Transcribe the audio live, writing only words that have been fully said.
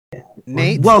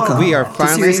Nate, Welcome we are to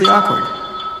finally Seriously Awkward.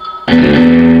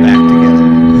 back together.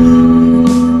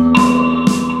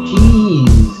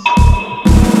 Jeez.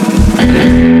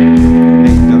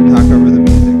 Nate, don't talk over the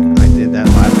music. I did that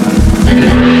last time.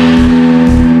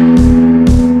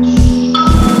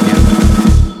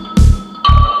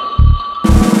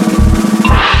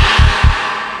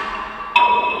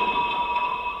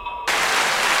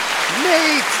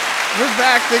 Nate, we're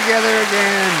back together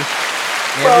again.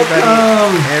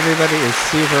 Everybody is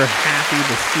super happy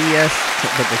to see us,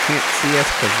 but they can't see us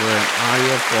because we're in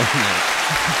audio format.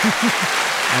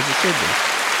 As it should be.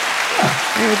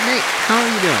 Anyways, Nate, how are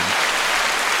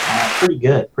you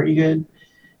doing? Pretty good.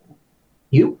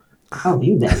 You? How have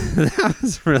you been? That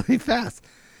was really fast.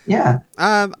 Yeah.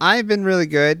 I've been really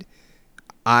good.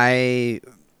 We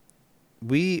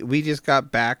just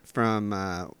got back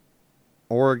from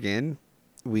Oregon.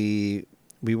 We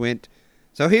went.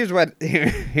 So here's what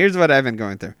I've been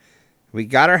going through. We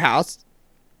got our house.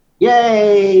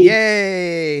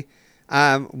 Yay!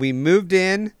 We moved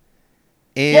in,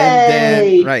 and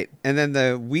Yay! then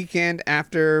the weekend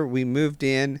after we moved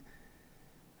in,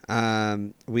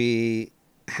 we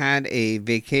had a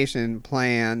vacation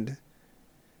planned,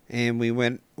 and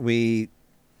we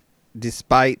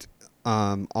despite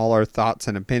all our thoughts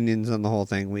and opinions on the whole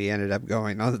thing, we ended up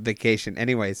going on the vacation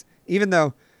anyways, even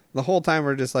though the whole time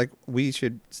we're just like, we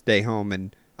should stay home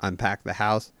and unpack the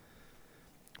house.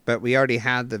 But we already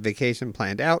had the vacation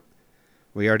planned out.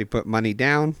 We already put money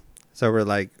down. So we're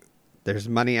like, there's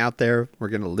money out there. We're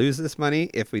going to lose this money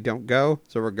if we don't go.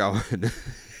 So we're going.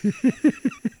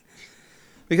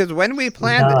 Because when we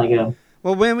planned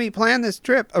this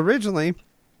trip originally,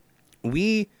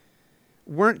 we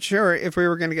weren't sure if we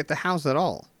were going to get the house at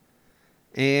all.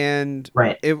 And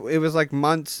it was like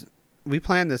months. We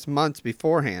planned this months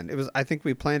beforehand. I think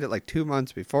we planned it like 2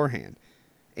 months beforehand.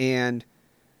 And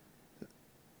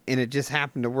it just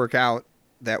happened to work out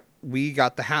that we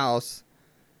got the house,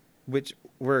 which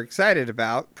we're excited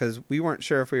about because we weren't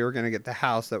sure if we were going to get the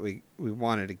house that we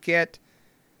wanted to get.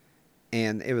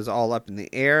 And it was all up in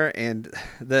the air. And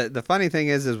the funny thing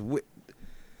is the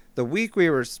week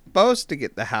we were supposed to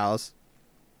get the house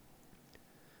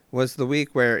was the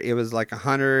week where it was like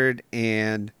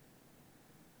 109,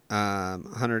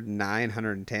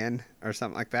 110 or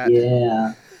something like that.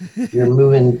 Yeah. You're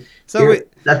moving. So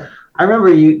I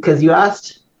remember you, because you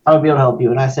asked if I would be able to help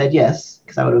you, and I said yes,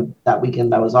 because I would have, that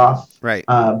weekend I was off. Right.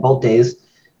 Both days.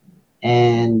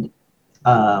 And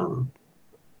then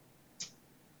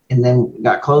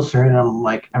got closer, and I'm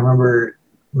like, I remember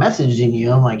messaging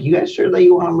you. I'm like, you guys sure that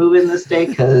you want to move in this day?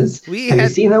 Because have you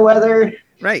seen the weather?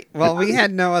 Right. Well, we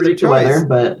had no other choice. Weather,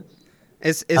 but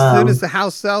as soon as the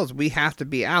house sells, we have to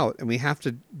be out and we have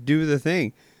to do the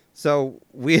thing. So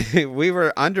we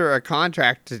were under a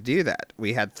contract to do that.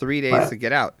 We had 3 days to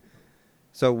get out.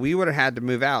 So we would have had to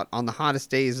move out on the hottest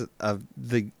days of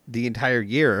the entire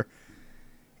year.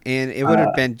 And it would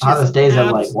have been just hottest days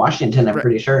of like Washington, I'm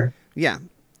pretty sure. Yeah.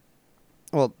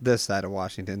 Well, this side of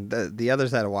Washington. The other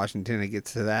side of Washington, it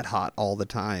gets to that hot all the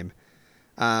time.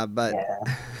 But yeah.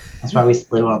 That's why we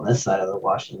live on this side of the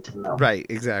Washington, though. Right,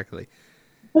 exactly.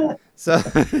 So,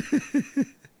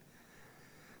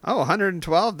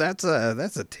 112. That's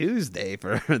a Tuesday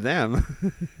for them.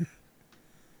 I'm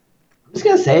just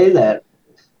gonna say that.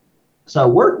 So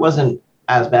work wasn't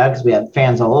as bad because we had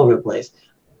fans all over the place.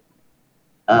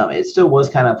 It still was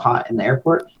kind of hot in the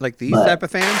airport. Like these type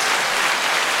of fans?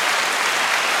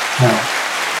 No.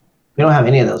 We don't have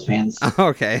any of those fans.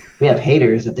 Okay. We have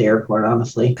haters at the airport,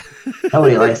 honestly.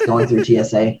 Nobody likes going through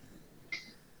TSA.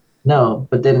 No,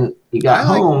 but then you got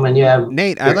home and you have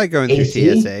Nate, I like going through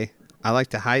TSA. I like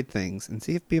to hide things and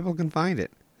see if people can find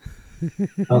it.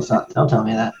 Don't tell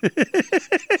me that.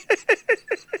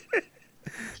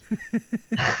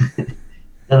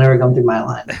 They'll never come through my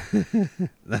line.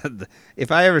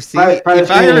 If I ever see,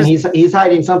 he's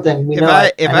hiding something. He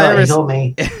told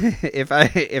me. If I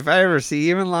ever see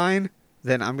you in line,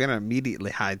 then I'm gonna immediately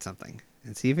hide something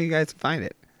and see if you guys can find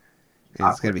it. And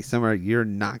it's gonna be somewhere you're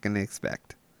not gonna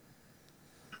expect.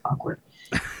 Awkward.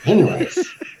 Anyways,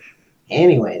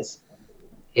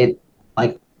 it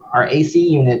like our AC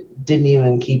unit didn't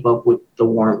even keep up with the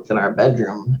warmth in our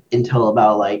bedroom until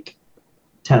about like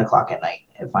 10 o'clock at night.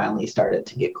 It finally started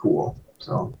to get cool.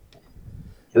 So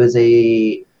it was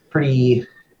a pretty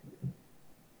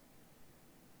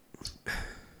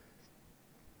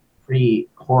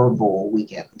horrible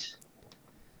weekend.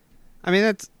 I mean,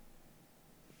 that's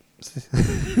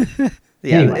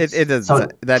yeah. Anyways, it does.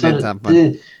 That didn't sound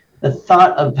fun. The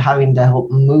thought of having to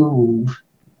help move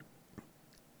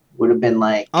would have been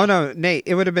like, oh no, Nate,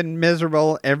 it would have been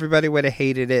miserable. Everybody would have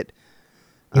hated it.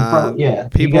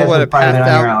 People would have passed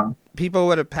out. People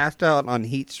would have passed out on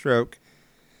heat stroke.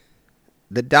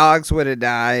 The dogs would have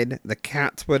died. The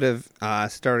cats would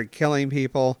have started killing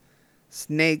people.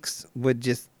 Snakes would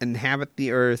just inhabit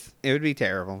the earth. It would be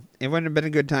terrible. It wouldn't have been a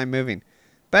good time moving.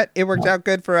 But it worked out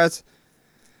good for us.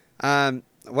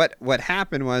 What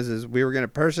happened was we were going to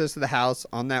purchase the house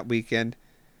on that weekend.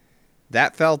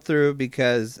 That fell through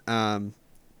because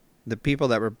the people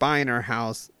that were buying our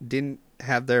house didn't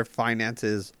have their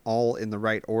finances all in the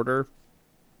right order.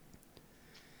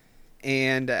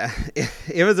 And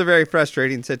it was a very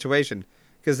frustrating situation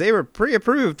because they were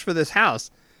pre-approved for this house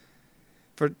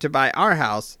to buy our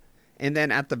house. And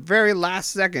then at the very last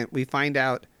second, we find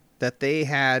out that they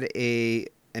had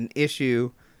an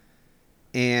issue,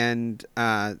 and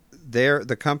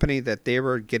the company that they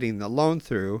were getting the loan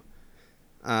through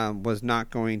was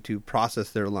not going to process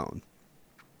their loan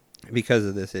because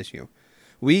of this issue.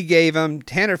 We gave them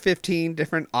 10 or 15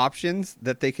 different options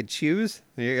that they could choose.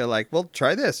 And you're like, well,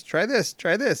 try this, try this,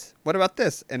 try this. What about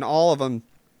this? And all of them,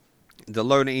 the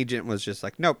loan agent was just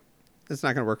like, nope, it's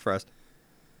not going to work for us.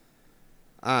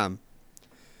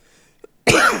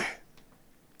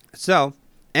 So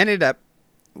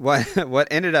what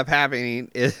ended up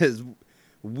happening is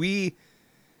we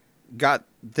got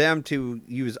them to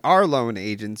use our loan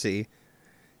agency.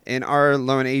 And our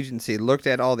loan agency looked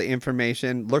at all the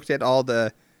information, looked at all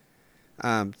the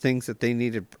things that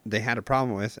they had a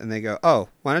problem with, and they go, oh,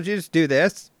 why don't you just do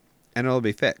this, and it'll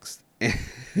be fixed.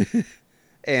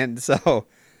 And so,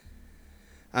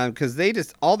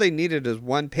 because all they needed is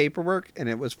one paperwork, and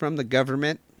it was from the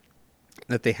government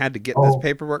that they had to get this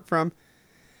paperwork from.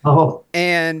 Oh.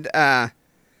 And, but,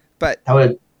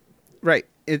 right,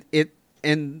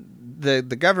 and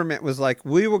the government was like,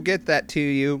 we will get that to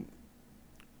you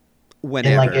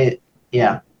whenever.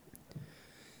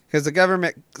 Because the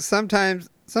government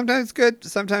sometimes it's good,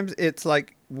 sometimes it's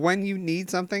like when you need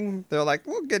something, they're like,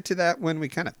 we'll get to that when we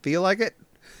kind of feel like it.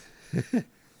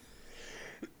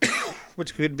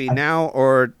 Which could be now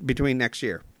or between next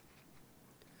year.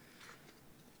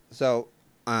 So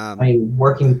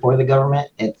working for the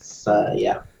government, it's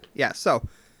yeah, so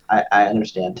I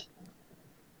understand.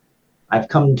 I've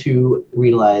come to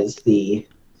realize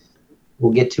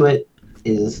we'll get to it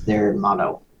is their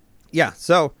motto. Yeah,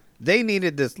 so they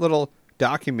needed this little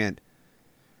document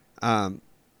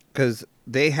because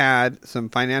they had some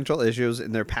financial issues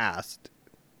in their past.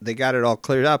 They got it all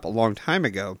cleared up a long time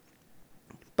ago,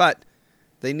 but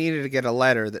they needed to get a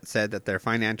letter that said that their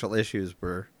financial issues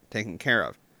were taken care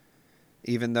of.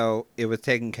 Even though it was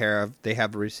taken care of, they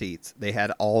have receipts. They had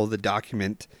all the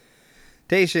documentation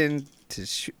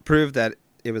to prove that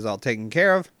it was all taken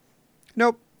care of.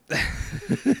 Nope.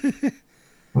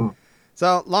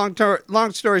 So long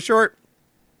story short,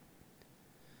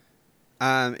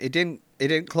 it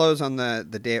didn't close on the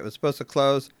day it was supposed to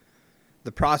close.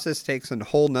 The process takes a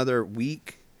whole nother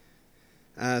week.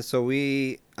 So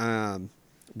we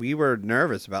were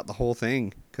nervous about the whole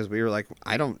thing because we were like,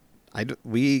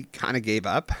 we kind of gave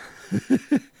up. We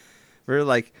were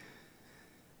like,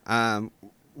 well,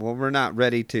 we're not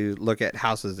ready to look at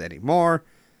houses anymore.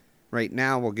 Right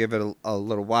now, we'll give it a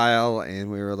little while.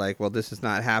 And we were like, well, this is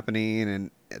not happening.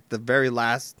 And at the very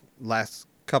last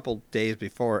couple days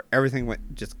before, everything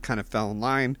just kind of fell in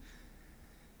line.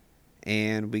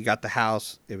 And we got the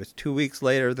house. It was 2 weeks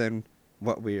later than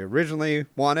what we originally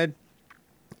wanted.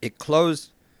 It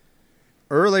closed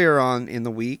earlier on in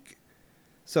the week.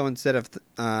 So instead of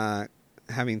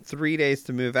having 3 days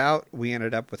to move out, we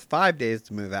ended up with 5 days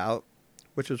to move out,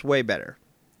 which was way better.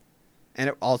 And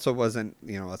it also wasn't,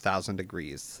 1,000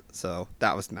 degrees. So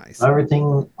that was nice.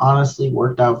 Everything honestly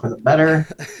worked out for the better.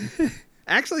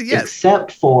 Actually, yes.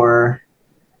 Except for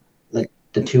the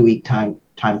 2 week time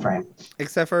frame.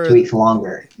 Except for 2 weeks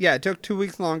longer. Yeah, it took 2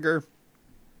 weeks longer.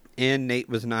 And Nate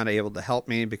was not able to help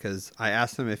me because I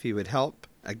asked him if he would help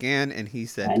again. And he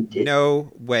said,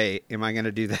 no way am I going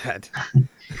to do that.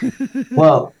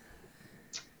 Well,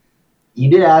 you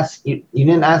did ask. You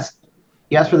didn't ask.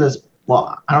 You asked for this.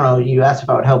 Well, I don't know. You asked if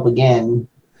I would help again,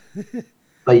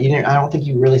 but you didn't. I don't think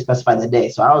you really specified the day.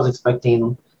 So I was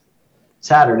expecting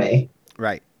Saturday.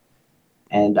 Right.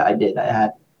 And I did. I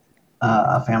had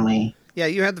a family. Yeah,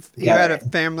 you had a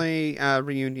family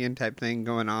reunion type thing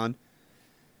going on,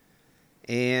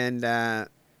 and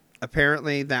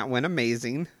apparently that went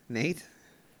amazing, Nate.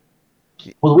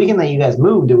 Well, the weekend that you guys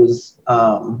moved, it was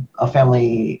a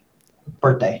family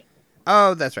birthday.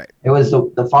 Oh, that's right. It was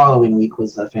the following week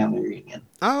was the family reunion.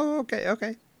 Oh,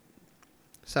 okay.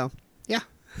 So, yeah.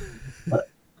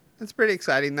 That's pretty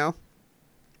exciting, though.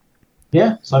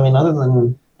 Yeah. So, I mean, other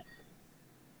than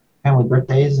family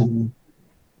birthdays and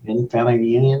Good family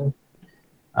reunion.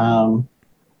 I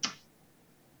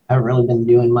haven't really been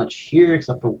doing much here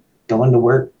except for going to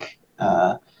work.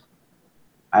 I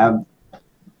have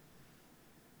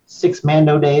 6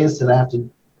 Mando days that I have to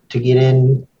get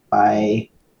in by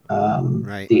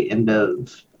the end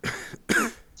of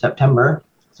September.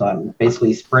 So I'm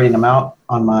basically spreading them out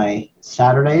on my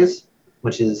Saturdays,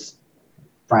 which is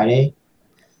Friday.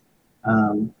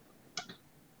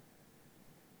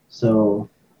 So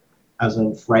as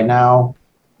of right now,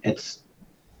 it's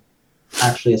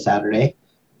actually a Saturday,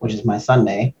 which is my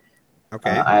Sunday.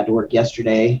 Okay. I had to work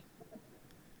yesterday.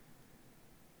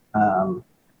 Kind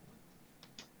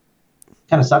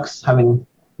of sucks having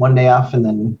 1 day off and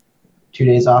then 2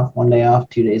 days off, 1 day off,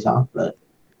 2 days off, but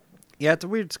yeah, it's a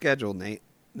weird schedule, Nate.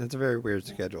 That's a very weird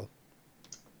schedule.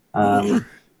 Hoping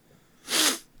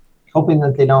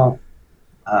that they don't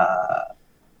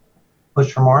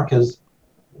push for more because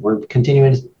we're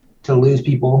continuing to lose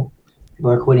people.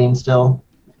 People are quitting still.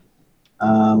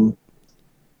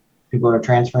 People are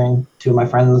transferring. 2 of my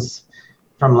friends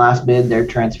from last bid, they're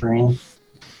transferring.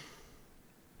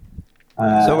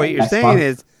 So what you're saying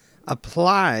is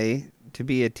apply to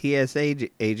be a TSA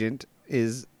agent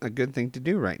is a good thing to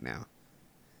do right now.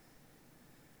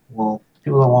 Well,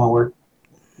 people don't want to work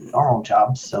normal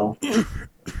jobs, so. But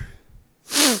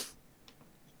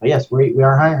yes, we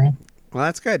are hiring. Well,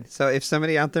 that's good. So if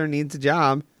somebody out there needs a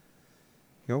job,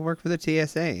 go work for the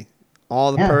TSA.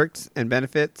 All the perks and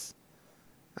benefits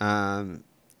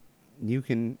you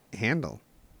can handle.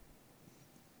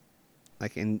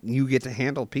 And you get to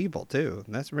handle people too.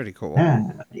 That's pretty cool.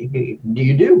 Yeah,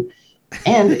 you do.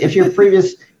 And if your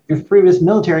previous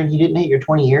military and you didn't hit your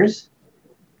 20 years,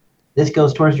 this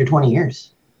goes towards your 20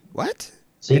 years. What?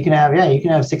 So you can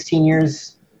have 16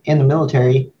 years in the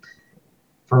military.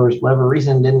 For whatever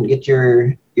reason, didn't get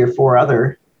your 4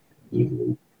 other. You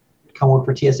can come work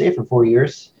for TSA for 4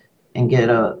 years and get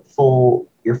your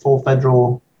full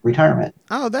federal retirement.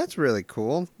 Oh, that's really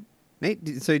cool.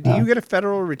 Nate, so do you get a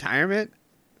federal retirement?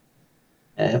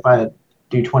 If I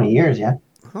do 20 years, yeah.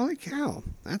 Holy cow.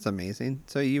 That's amazing.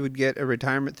 So you would get a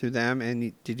retirement through them,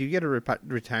 and did you get a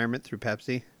retirement through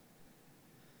Pepsi?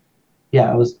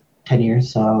 Yeah, I was 10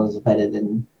 years, so I was vetted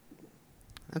in.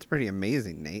 That's pretty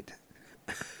amazing, Nate.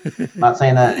 I'm not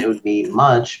saying that it would be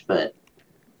much, but.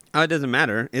 Oh, it doesn't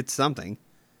matter. It's something.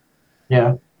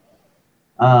 Yeah.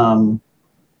 And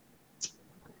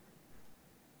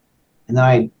then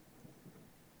I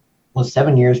was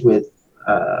 7 years with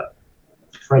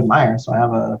Fred Meyer, so I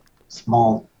have a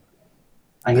small.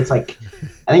 I think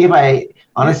if I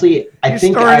honestly, I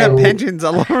think storing up pensions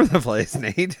all over the place,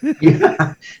 Nate.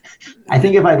 Yeah, I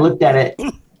think if I looked at it,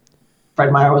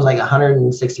 Fred Meyer was like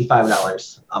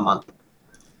 $165 a month.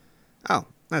 Oh,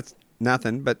 that's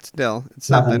nothing, but still, it's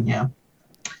something. Yeah.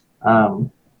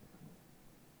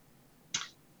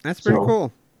 That's pretty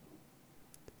cool.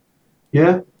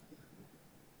 Yeah.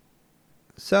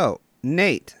 So,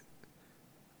 Nate,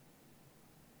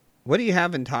 what do you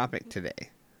have in topic today?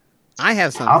 I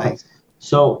have something. Topics.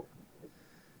 So,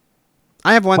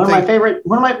 I have one thing. One of my favorite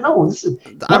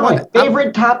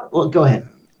topics. Well, go ahead.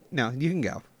 No, you can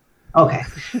go. Okay.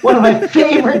 One of my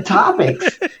favorite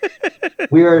topics.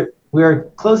 We are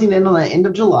closing in on the end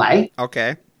of July.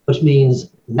 Okay. Which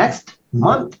means next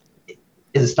month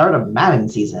is the start of Madden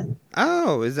season.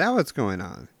 Oh, is that what's going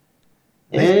on?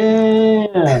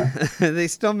 Yeah. Are they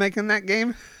still making that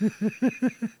game?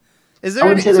 Is there?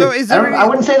 I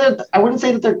wouldn't say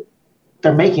that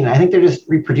they're making it. I think they're just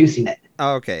reproducing it.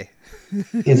 Oh, okay.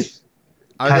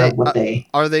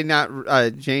 Are they not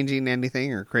changing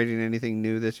anything or creating anything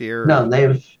new this year? No,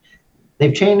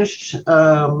 they've changed.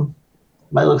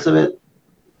 By the looks of it,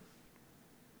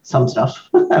 some stuff.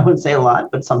 I wouldn't say a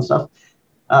lot, but some stuff.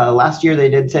 Last year they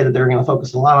did say that they were going to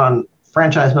focus a lot on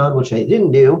franchise mode, which they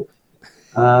didn't do.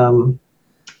 So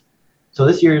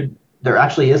this year there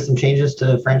actually is some changes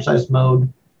to franchise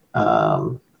mode.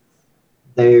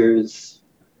 There's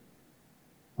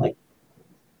like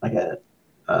a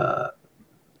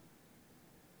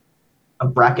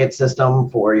bracket system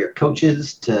for your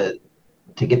coaches to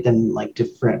get them like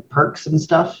different perks and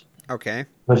stuff. Okay.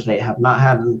 Which they have not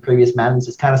had in previous Maddens.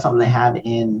 It's kind of something they had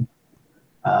in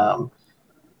the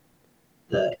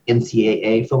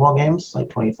NCAA football games, like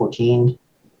 2014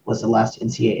 was the last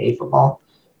NCAA football.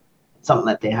 Something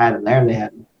that they had in there. They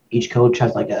had each coach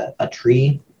has like a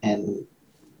tree, and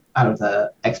out of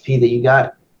the XP that you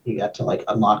got to like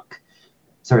unlock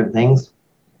certain things.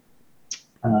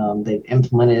 They've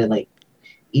implemented like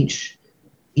each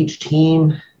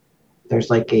team. There's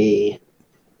like a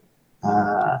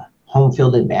home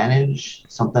field advantage,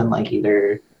 something like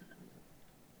either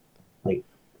like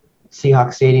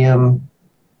Seahawks Stadium,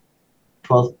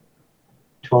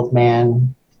 12th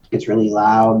man gets really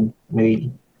loud,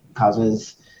 maybe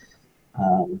causes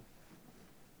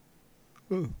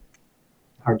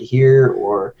hard to hear,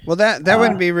 or well, that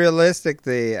wouldn't be realistic.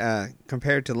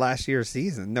 Compared to last year's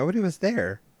season, nobody was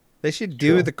there. They should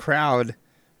do the crowd.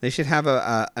 They should have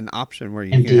an option where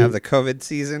you can have the COVID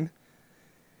season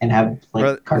and have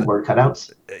cardboard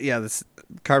cutouts. Yeah, this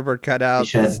cardboard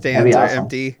cutouts. Stands are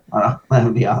empty. Oh, that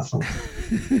would be awesome.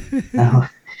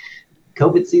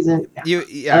 COVID season.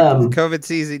 COVID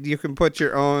season. You can put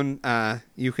your own.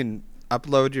 You can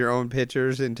upload your own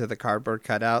pictures into the cardboard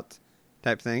cutout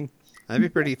type thing. That'd be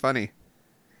pretty funny.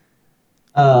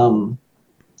 So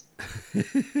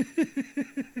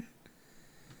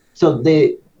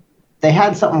they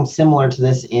had something similar to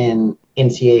this in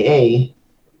NCAA,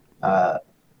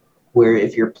 where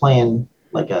if you're playing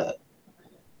like a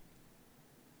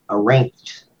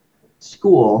ranked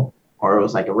school, or it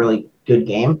was like a really good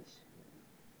game,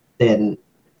 then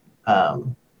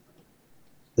the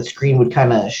screen would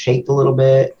kind of shake a little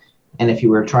bit. And if you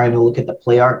were trying to look at the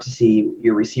play art to see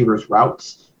your receiver's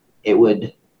routes, it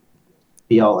would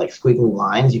be all like squiggly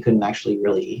lines. You couldn't actually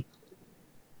really,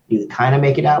 you could kind of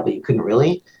make it out, but you couldn't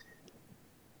really.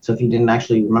 So if you didn't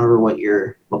actually remember what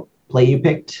play you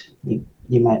picked, you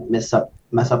might mess up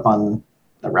on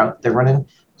the route they're running.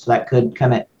 So that could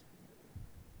kind of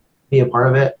be a part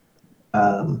of it.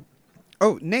 Oh,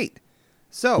 Nate.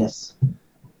 So yes.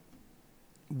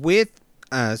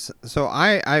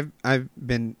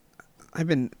 I've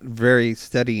been very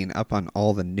studying up on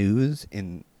all the news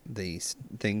in these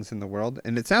things in the world,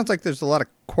 and it sounds like there's a lot of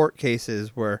court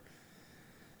cases where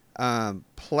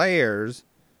players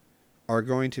are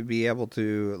going to be able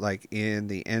to, like in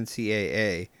the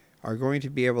NCAA, are going to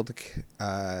be able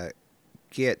to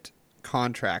get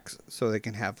contracts so they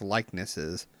can have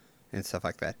likenesses and stuff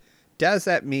like that. Does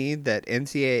that mean that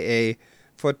NCAA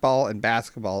football and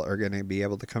basketball are going to be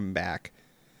able to come back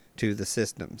to the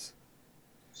systems?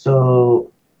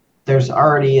 So there's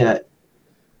already a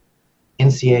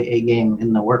NCAA game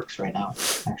in the works right now,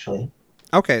 actually.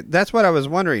 Okay, that's what I was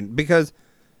wondering, because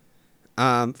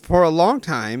for a long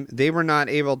time they were not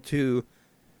able to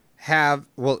have,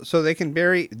 so there could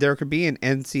be an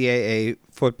NCAA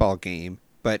football game,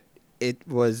 but it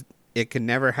could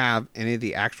never have any of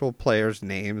the actual players'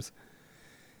 names.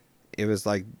 It was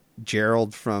like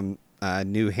Gerald from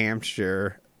New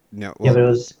Hampshire. No, it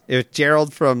was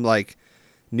Gerald from like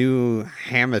New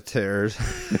Hampshire.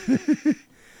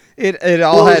 It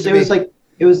all had to be.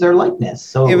 It was their likeness.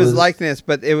 So it was likeness,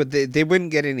 but they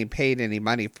wouldn't get any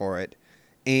money for it,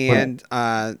 and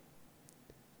right.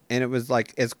 And it was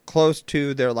like as close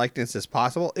to their likeness as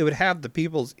possible. It would have the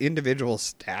people's individual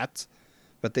stats,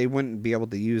 but they wouldn't be able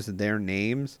to use their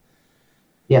names.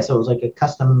 Yeah, so it was like a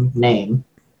custom name.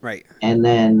 Right. And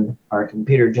then our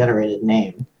computer generated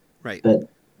name. Right. But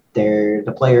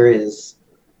the player is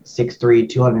 6'3",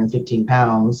 215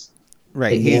 pounds.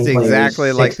 Right. He's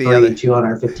exactly like the other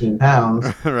 215 pounds.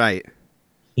 Right.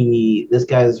 This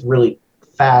guy's really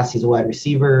fast. He's a wide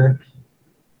receiver.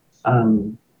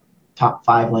 Top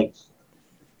 5 like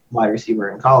wide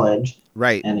receiver in college.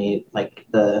 Right. And he like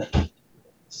the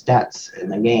stats in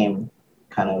the game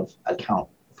kind of account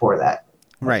for that.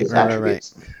 Right.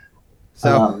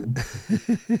 So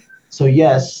so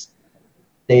yes,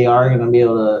 they are going to be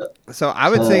able to. So I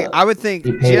would think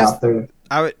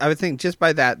just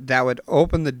by that would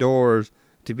open the doors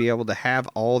to be able to have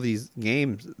all these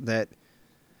games that,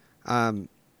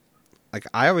 like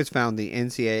I always found the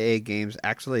NCAA games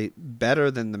actually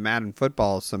better than the Madden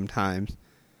football sometimes.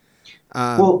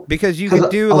 Because you can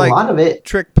do like a lot of it,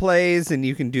 trick plays, and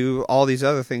you can do all these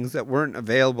other things that weren't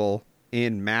available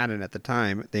in Madden at the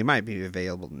time. They might be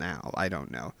available now. I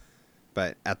don't know.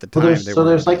 But at the time,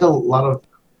 there's like a lot of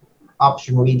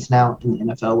option reads now in the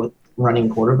NFL with running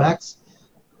quarterbacks,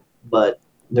 but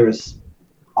those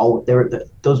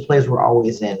plays were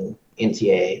always in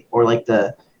NCAA, or like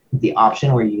the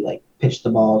option where you like pitch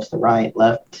the ball to the right,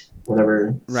 left,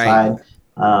 whatever side.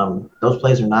 Those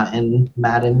plays are not in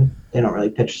Madden. They don't really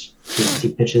pitch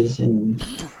pitches in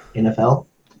NFL.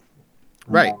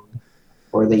 Right.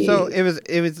 So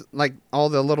it was like all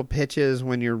the little pitches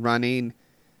when you're running,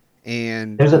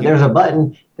 and there's a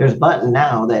button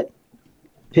now that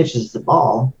pitches the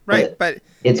ball. Right, but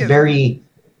it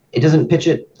doesn't pitch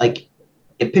it like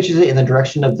it pitches it in the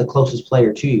direction of the closest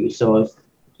player to you. So if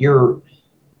you're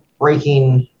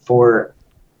breaking for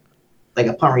like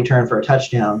a punt return for a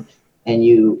touchdown and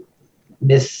you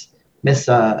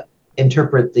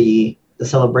interpret the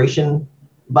celebration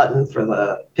button for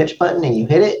the pitch button and you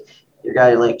hit it, your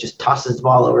guy like just tosses the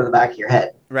ball over the back of your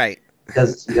head. Right.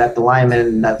 because you got the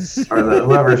lineman or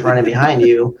whoever's running behind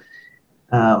you.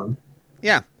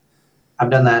 Yeah, I've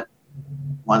done that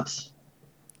once.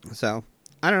 So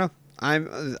I don't know.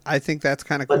 I think that's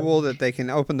kind of cool that they can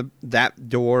open that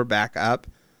door back up.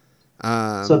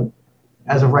 So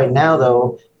as of right now,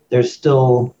 though, there's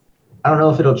still, I don't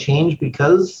know if it'll change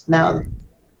because now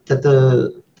that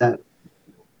that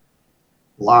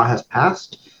law has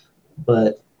passed,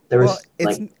 but there's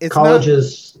it's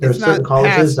colleges. Not, there's certain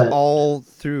colleges that all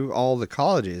through all the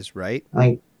colleges, right?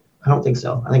 I don't think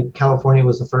so. I think California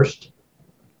was the first,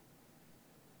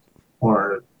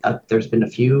 or there's been a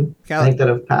few I think that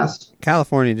have passed.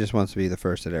 California just wants to be the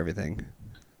first at everything.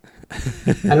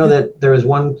 I know that there was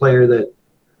one player that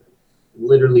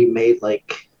literally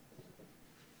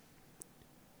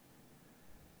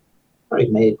probably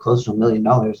made close to $1 million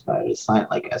by just signed.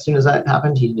 Like as soon as that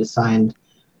happened, he just signed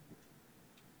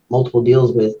multiple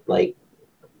deals with like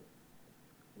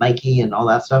Nike and all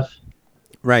that stuff.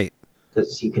 Right.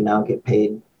 Because you can now get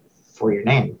paid for your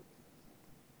name.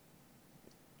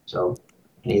 So,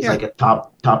 and he's like a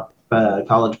top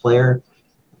college player.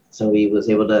 So he was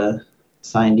able to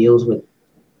sign deals with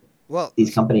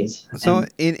these companies. So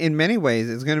in many ways,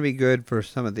 it's going to be good for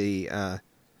some of the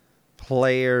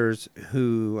players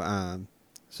who.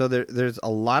 So there's a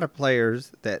lot of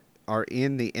players that are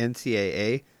in the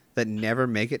NCAA that never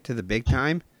make it to the big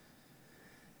time.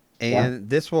 And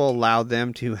this will allow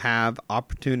them to have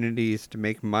opportunities to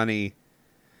make money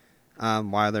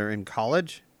while they're in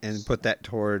college and put that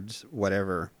towards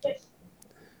whatever. Is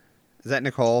that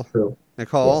Nicole? True.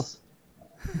 Nicole? Yes.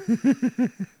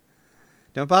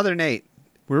 Don't bother Nate.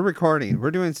 We're recording.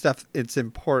 We're doing stuff. It's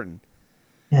important.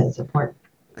 Yeah, it's important.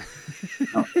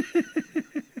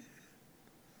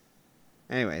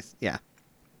 Anyways, yeah.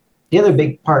 The other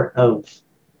big part of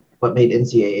what made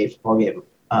NCAA football game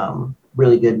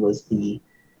really good was the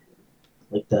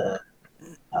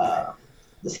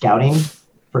scouting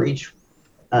for each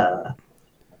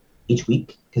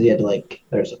week, because you had to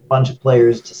there's a bunch of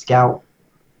players to scout,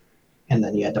 and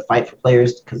then you had to fight for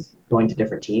players because going to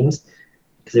different teams,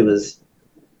 because it was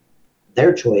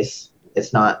their choice.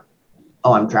 It's not,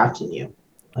 oh, I'm drafting you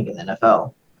like in the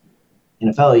NFL.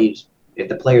 NFL, if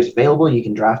the player's available, you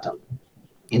can draft them.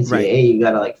 NCAA, you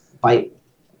got to fight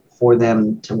for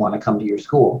them to want to come to your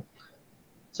school.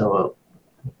 So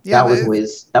that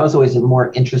was always a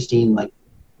more interesting,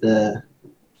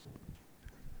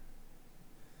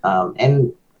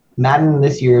 and Madden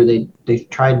this year they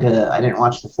tried to, I didn't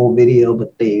watch the full video,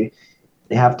 but they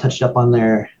have touched up on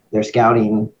their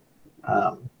scouting.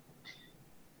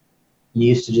 You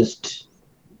used to just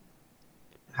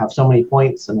have so many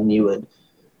points, and then you would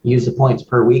use the points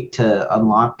per week to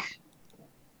unlock,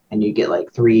 and you get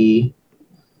three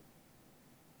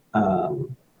of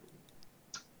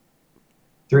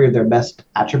their best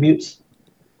attributes.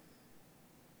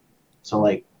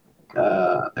 So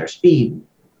their speed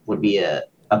would be a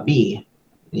B,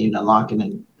 and you'd unlock it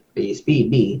and be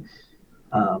speed B.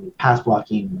 Pass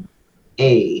blocking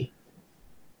A.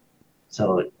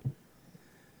 So I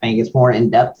think it's more in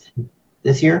depth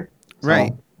this year. So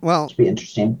right. Well, it'll be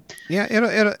interesting. Yeah,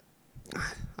 it'll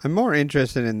I'm more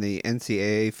interested in the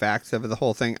NCAA facts of the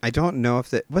whole thing. I don't know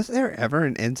if was there ever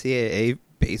an NCAA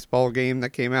baseball game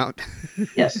that came out?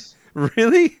 Yes.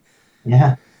 Really?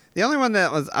 Yeah. The only one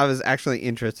that I was actually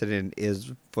interested in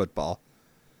is football.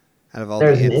 Out of all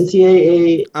there's an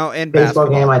NCAA and baseball basketball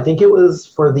game. I think it was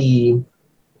for the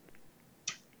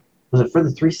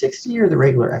 360 or the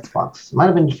regular Xbox? It might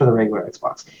have been for the regular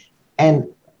Xbox. And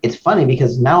it's funny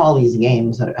because now all these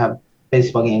games that have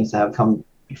baseball games that have come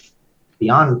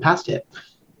beyond past it.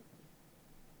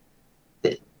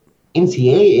 The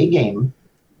NCAA game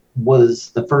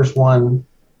was the first one,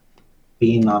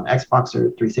 being on Xbox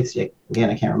or 360, again,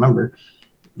 I can't remember,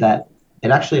 that it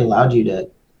actually allowed you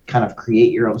to kind of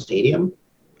create your own stadium.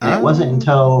 And it wasn't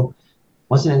until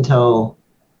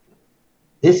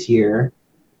this year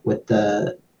with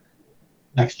the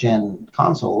next gen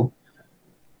console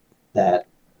that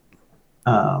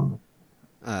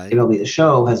MLB The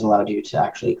Show has allowed you to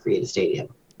actually create a stadium.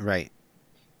 Right.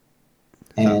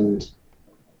 And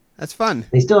that's fun.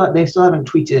 They still haven't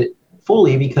tweaked it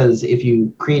fully, because if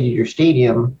you created your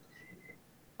stadium,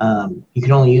 you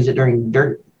can only use it during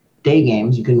day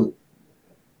games.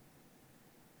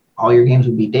 All your games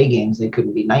would be day games. They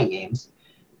couldn't be night games.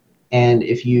 And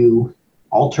if you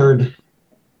altered,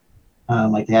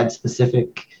 they had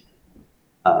specific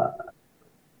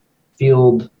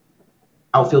outfield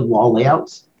wall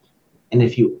layouts, and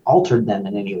if you altered them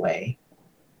in any way,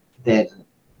 then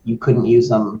you couldn't use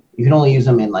them. You can only use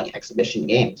them in exhibition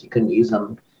games. You couldn't use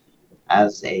them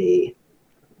as a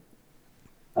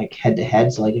like head to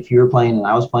head. So like if you were playing and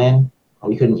I was playing,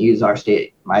 we couldn't use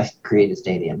my created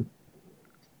stadium.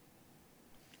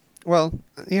 Well,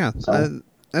 yeah, so,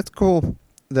 that's cool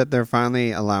that they're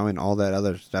finally allowing all that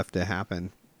other stuff to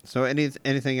happen. So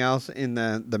anything else in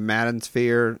the Madden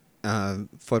sphere,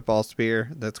 football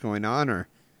sphere that's going on, or?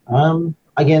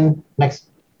 Again, next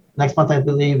month I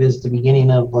believe is the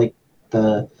beginning of like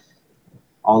the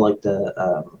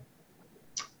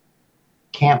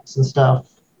camps and stuff.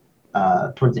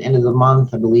 Towards the end of the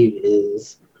month, I believe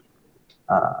is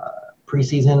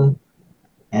preseason,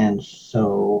 and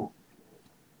so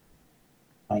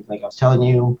like I was telling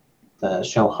you, the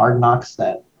show Hard Knocks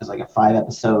that is like a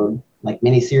 5-episode like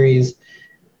miniseries.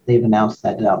 They've announced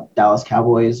that Dallas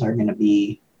Cowboys are going to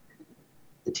be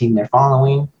the team they're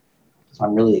following, so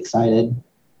I'm really excited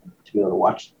to be able to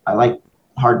watch. I like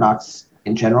Hard Knocks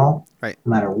in general, right? No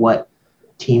matter what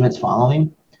team it's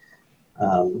following.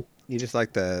 You just like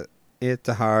it's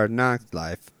a hard knocks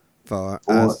life for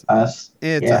us.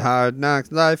 It's a hard knocks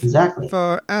life exactly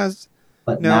for us.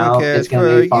 But no now one cares it's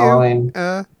going to be following.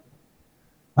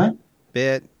 What?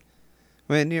 Bit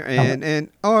when you're in an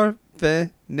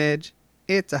orphanage,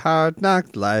 it's a hard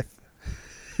knocks life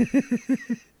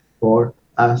for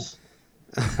us.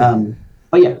 But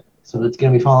yeah, so it's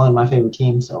going to be following my favorite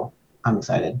team, so I'm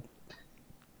excited.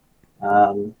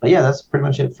 But yeah, that's pretty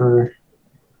much it for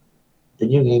the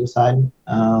video game side.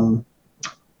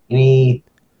 Any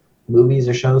movies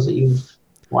or shows that you've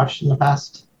watched in the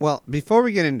past? Well, before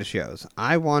we get into shows,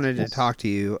 I wanted to talk to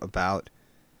you about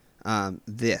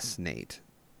this, Nate.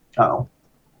 Oh.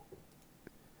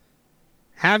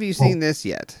 Have you seen this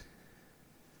yet?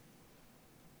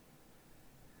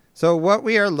 So what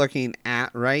we are looking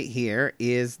at right here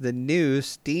is the new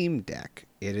Steam Deck.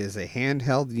 It is a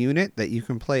handheld unit that you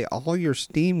can play all your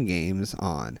Steam games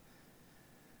on.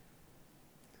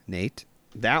 Nate,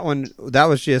 that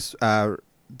was just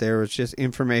there was just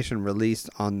information released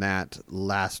on that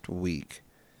last week.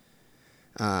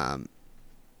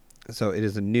 So it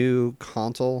is a new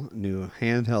console, new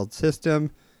handheld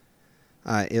system.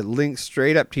 It links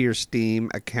straight up to your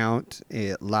Steam account.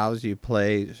 It allows you to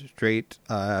play straight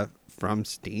from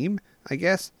Steam, I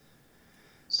guess.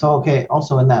 So, okay,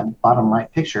 also in that bottom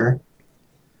right picture,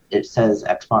 it says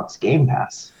Xbox Game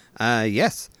Pass.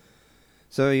 Yes.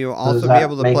 So you'll also be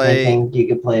able to play... think you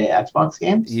can play Xbox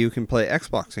games? You can play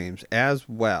Xbox games as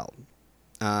well.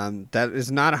 That is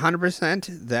not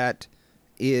 100%.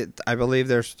 I believe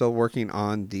they're still working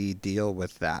on the deal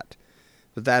with that.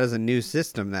 But that is a new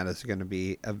system that is going to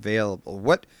be available.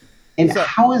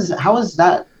 How is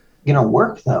that going to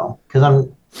work, though? Because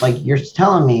I'm like, you're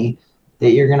telling me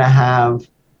that you're going to have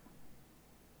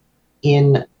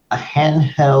in a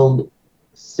handheld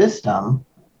system,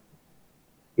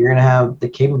 you're going to have the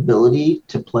capability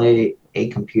to play a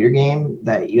computer game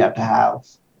that you have to have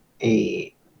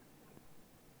a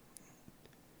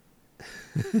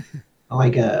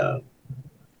like a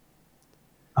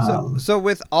so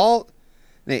with all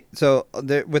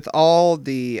with all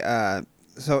the I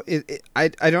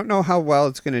don't know how well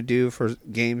it's going to do for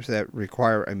games that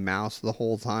require a mouse the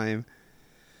whole time.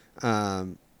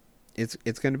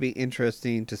 It's going to be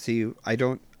interesting to see.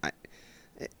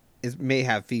 It may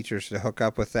have features to hook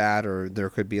up with that, or there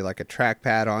could be like a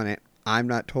trackpad on it. I'm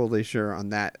not totally sure on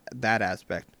that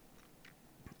aspect.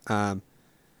 But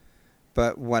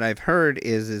what I've heard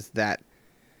is that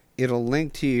it'll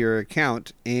link to your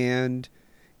account, and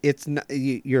it's not,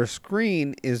 your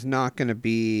screen is not going to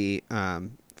be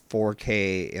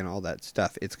 4K and all that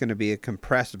stuff. It's going to be a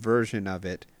compressed version of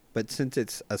it. But since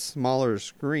it's a smaller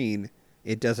screen,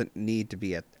 it doesn't need to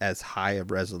be at as high a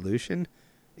resolution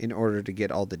in order to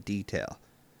get all the detail,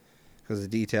 because the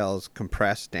detail is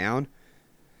compressed down.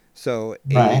 So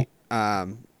right.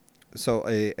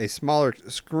 A smaller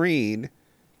screen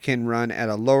can run at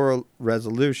a lower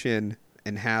resolution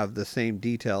and have the same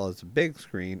detail as a big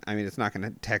screen. I mean, it's not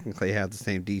going to technically have the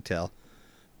same detail,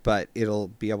 but it'll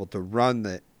be able to run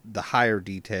the higher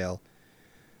detail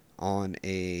on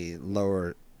a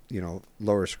lower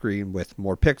screen with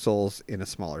more pixels in a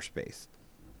smaller space.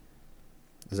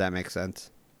 Does that make sense?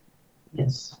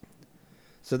 Yes.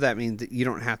 So that means that you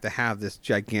don't have to have this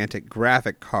gigantic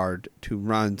graphic card to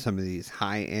run some of these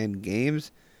high-end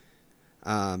games.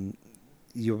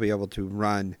 You'll be able to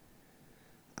run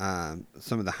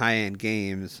some of the high-end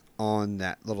games on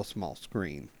that little small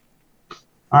screen.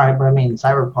 All right, but I mean,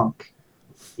 Cyberpunk,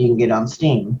 you can get on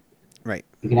Steam. Right.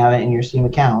 You can have it in your Steam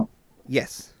account.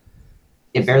 Yes.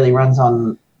 It barely runs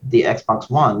on the Xbox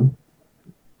One.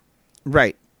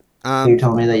 Right. You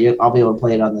told me that I'll be able to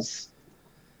play it on this.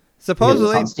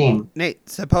 Supposedly, on Steam. Nate.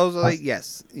 Supposedly,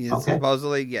 yes. Okay.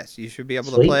 Supposedly, yes. You should be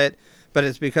able to play it. But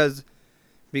it's because,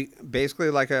 basically,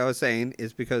 like I was saying,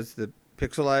 is because the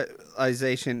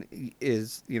pixelization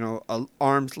is, an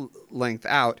arm's length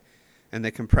out, and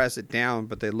they compress it down,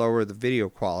 but they lower the video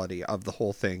quality of the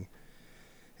whole thing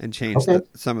and change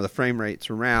some of the frame rates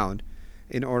around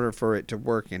in order for it to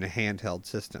work in a handheld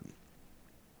system.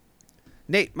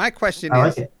 Nate, my question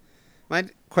is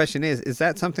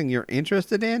that something you're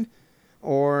interested in?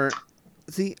 Or,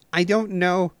 see, I don't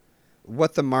know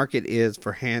what the market is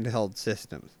for handheld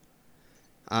systems.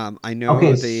 I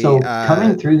know so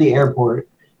coming through the airport,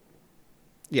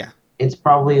 it's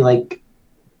probably like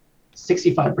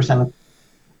 65% of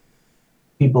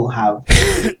people have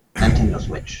Nintendo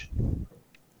Switch.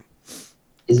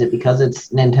 Is it because it's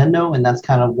Nintendo and that's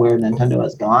kind of where Nintendo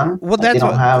has gone? Well, that's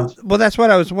what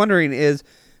I was wondering is,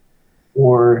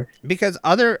 or because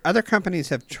other companies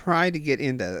have tried to get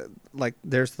into, like,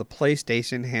 there's the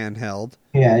PlayStation handheld.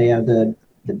 Yeah, you have the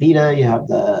Vita, you have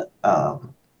the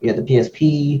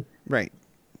PSP. Right.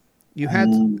 You had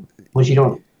which you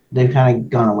don't. They've kind of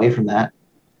gone away from that.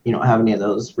 You don't have any of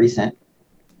those recent.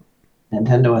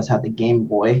 Nintendo has had the Game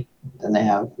Boy, then they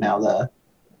have now the.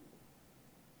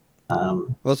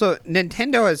 So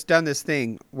Nintendo has done this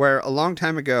thing where a long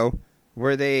time ago,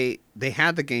 where they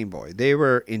had the Game Boy, they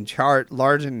were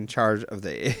large and in charge of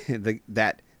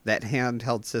that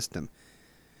handheld system.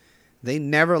 They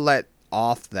never let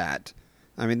off that.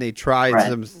 I mean, they tried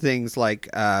some things like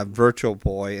Virtual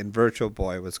Boy, and Virtual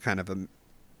Boy was kind of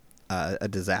a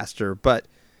disaster. But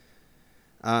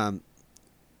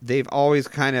they've always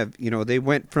kind of, they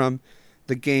went from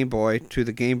the Game Boy to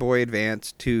the Game Boy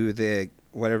Advance to the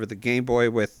Game Boy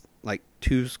with like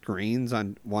two screens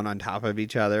one on top of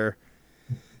each other.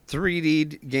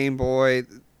 3D Game Boy.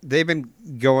 They've been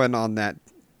going on that,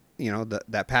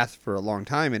 that path for a long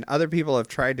time, and other people have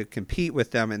tried to compete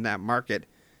with them in that market,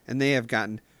 and they have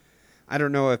gotten, I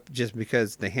don't know if just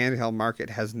because the handheld market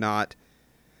has not,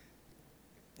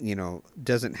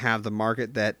 doesn't have the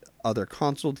market that other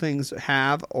console things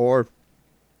have or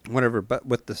whatever, but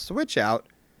with the Switch out,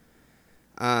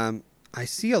 I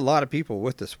see a lot of people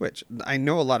with the Switch. I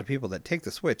know a lot of people that take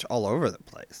the Switch all over the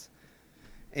place.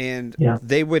 And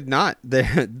they would not,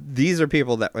 these are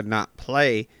people that would not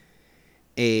play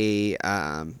a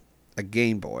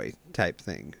Game Boy type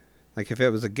thing. Like if it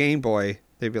was a Game Boy,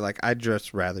 they'd be like, I'd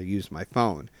just rather use my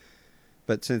phone.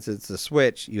 But since it's the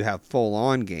Switch, you have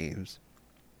full-on games.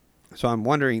 So I'm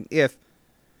wondering if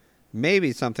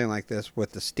maybe something like this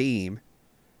with the Steam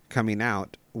coming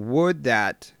out, would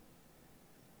that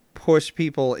push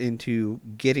people into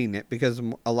getting it because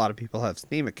a lot of people have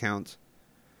Steam accounts?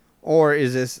 Or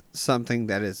is this something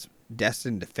that is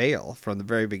destined to fail from the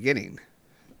very beginning?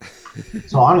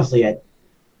 So honestly, I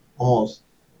almost,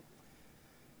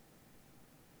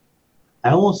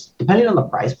 depending on the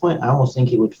price point, I almost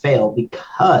think it would fail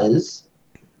because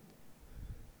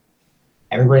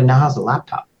everybody now has a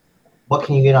laptop. What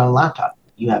can you get on a laptop?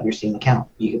 You have your Steam account.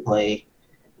 You can play.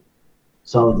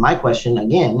 So my question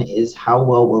again is, how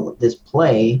well will this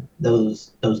play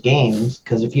those games?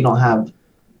 Because if you don't have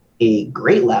a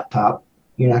great laptop,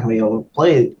 you're not going to be able to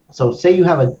play. So say you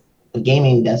have a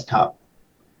gaming desktop.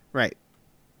 Right.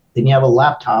 Then you have a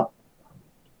laptop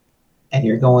and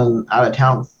you're going out of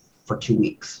town for 2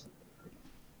 weeks.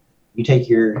 You take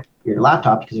your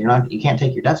laptop because you can't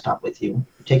take your desktop with you.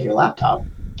 You take your laptop.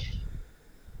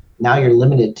 Now you're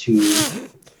limited to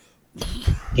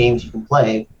games you can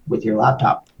play with your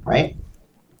laptop, right?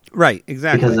 Right,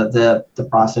 exactly. Because of the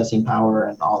processing power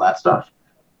and all that stuff.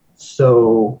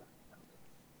 So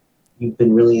you've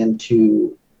been really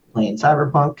into playing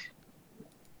Cyberpunk.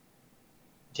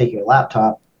 Take your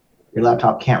laptop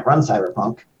can't run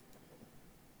Cyberpunk.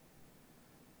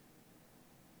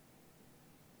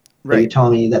 Right. Are you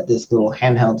telling me that this little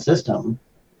handheld system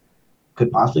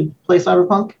could possibly play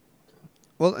Cyberpunk?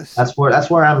 Well, that's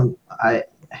where I'm.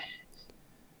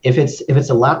 If it's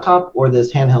a laptop or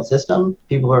this handheld system,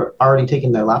 people are already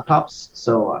taking their laptops.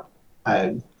 So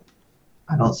I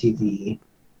don't see the.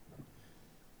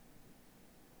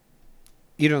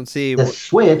 You don't see the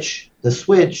Switch. The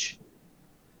Switch.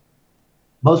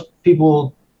 Most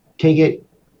people take it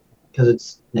because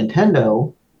it's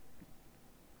Nintendo,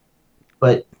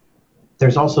 but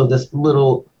there's also this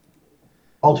little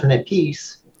alternate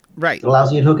piece, right, that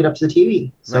allows you to hook it up to the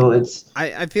TV. So it's.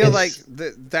 I feel like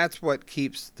that's what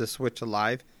keeps the Switch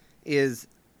alive. Is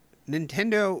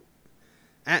Nintendo.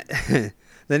 The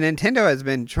Nintendo has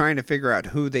been trying to figure out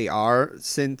who they are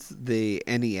since the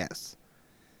NES.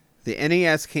 The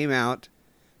NES came out,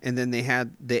 and then they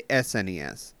had the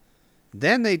SNES.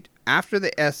 Then after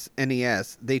the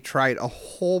SNES, they tried a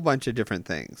whole bunch of different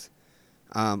things.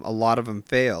 A lot of them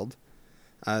failed.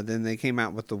 Then they came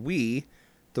out with the Wii.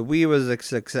 The Wii was a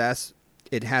success.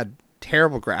 It had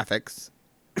terrible graphics,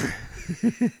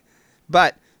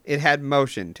 but it had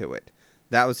motion to it.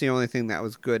 That was the only thing that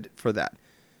was good for that.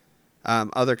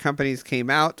 Other companies came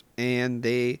out and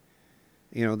they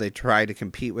tried to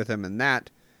compete with them in that.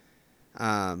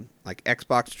 Like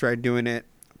Xbox tried doing it.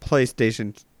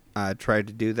 PlayStation tried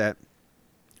to do that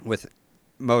with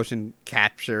motion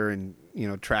capture and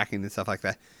tracking and stuff like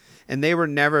that. And they were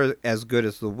never as good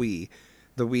as the Wii.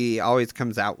 The Wii always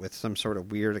comes out with some sort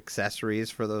of weird accessories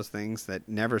for those things that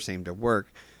never seem to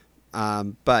work.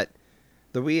 But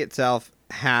the Wii itself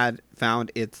had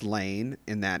found its lane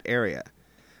in that area.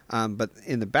 But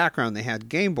in the background, they had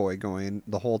Game Boy going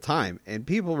the whole time. And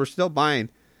people were still buying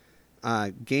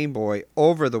Game Boy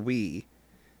over the Wii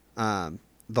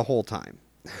the whole time.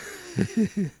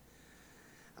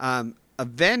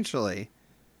 Eventually,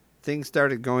 things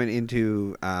started going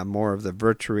into more of the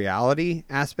virtual reality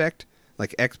aspect.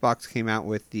 Like Xbox came out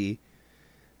with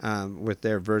with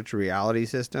their virtual reality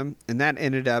system, and that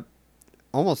ended up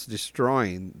almost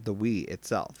destroying the Wii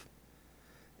itself.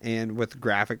 And with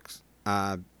graphics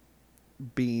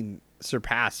being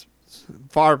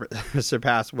far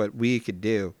surpassed what Wii could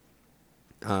do,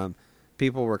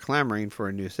 people were clamoring for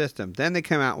a new system. Then they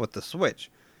came out with the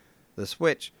Switch. The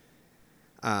Switch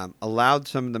allowed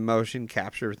some of the motion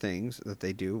capture things that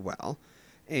they do well,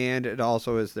 and it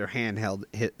also is their handheld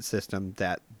hit system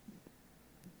that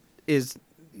is,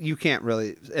 you can't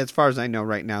really, as far as I know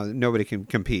right now, nobody can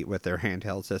compete with their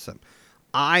handheld system.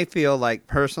 I feel like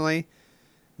personally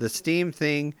the Steam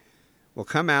thing will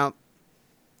come out,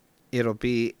 it'll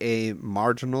be a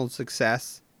marginal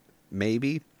success,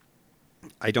 maybe.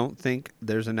 I don't think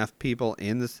there's enough people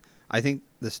in this. I think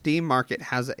the Steam market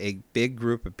has a big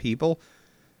group of people,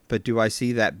 but do I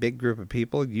see that big group of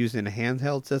people using a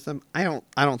handheld system? I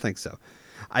don't think so.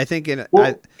 I think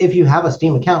if you have a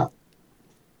Steam account,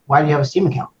 why do you have a Steam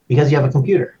account? Because you have a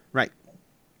computer. Right.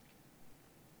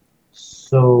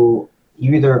 So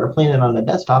you either are playing it on a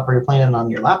desktop or you're playing it on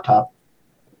your laptop.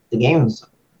 The games,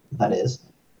 that is.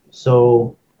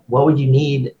 So what would you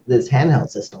need this handheld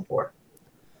system for?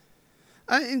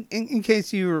 In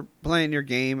case you were playing your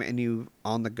game and you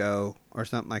on the go or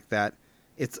something like that.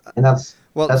 That's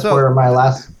where my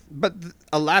last. But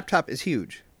a laptop is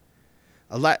huge.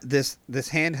 This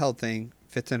handheld thing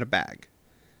fits in a bag.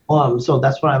 So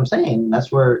that's what I'm saying.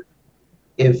 That's where,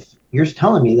 if you're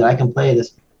telling me that I can play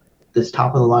this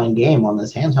top of the line game on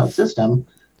this handheld system,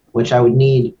 which I would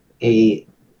need a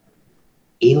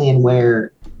Alienware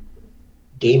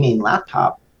gaming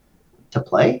laptop to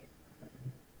play.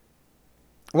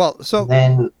 Well, so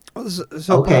then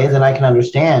then I can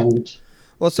understand.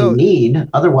 Well, so need.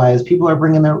 Otherwise, people are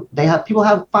bringing people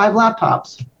have 5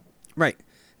 laptops. Right,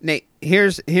 Nate.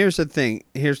 Here's the thing.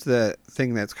 Here's the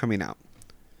thing that's coming out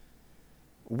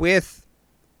with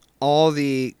all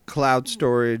the cloud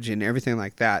storage and everything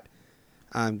like that.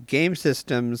 Game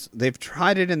systems, they've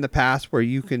tried it in the past where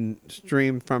you can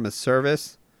stream from a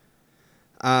service.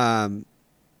 Like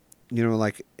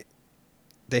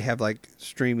they have like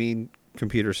streaming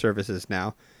computer services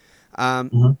now.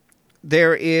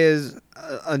 There is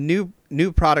a new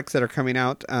products that are coming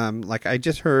out. Like I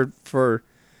just heard for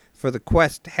the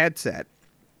Quest headset,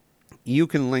 you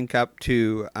can link up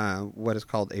to what is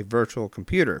called a virtual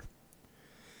computer.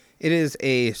 It is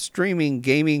a streaming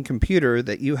gaming computer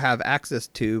that you have access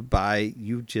to by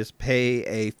you just pay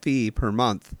a fee per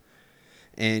month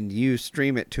and you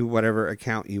stream it to whatever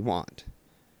account you want.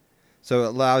 So it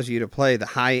allows you to play the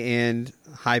high-end,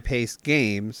 high-paced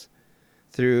games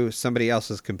through somebody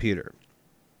else's computer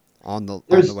on the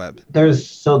web.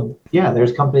 There's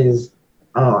companies.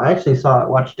 Oh, I actually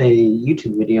watched a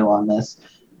YouTube video on this.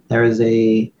 There is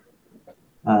this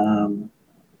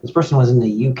person was in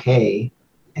the UK,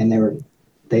 and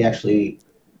they actually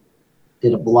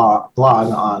did a blog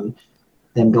on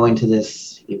them going to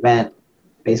this event.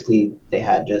 Basically, they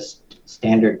had just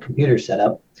standard computer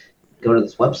setup. Go to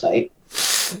this website.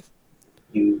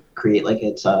 You create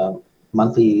it's a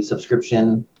monthly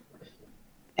subscription,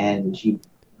 and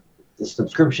the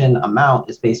subscription amount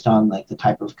is based on the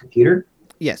type of computer.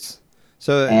 Yes.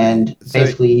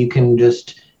 Basically you can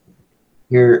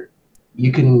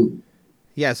you can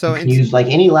use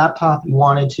any laptop you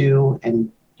wanted to,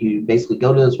 and you basically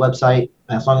go to this website.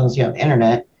 As long as you have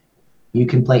internet, you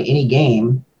can play any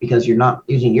game because you're not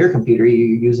using your computer,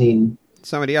 you're using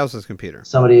somebody else's computer.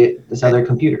 Other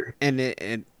computer.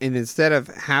 And instead of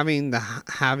having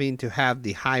to have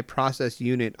the high process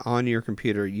unit on your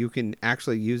computer, you can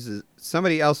actually use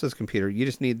somebody else's computer. You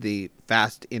just need the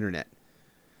fast internet.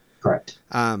 Correct.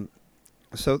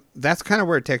 So that's kind of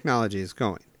where technology is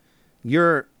going.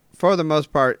 for the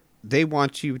most part, they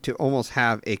want you to almost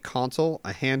have a console,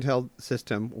 a handheld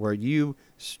system where you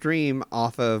stream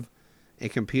off of a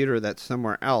computer that's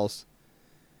somewhere else.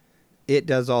 It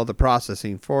does all the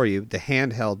processing for you. The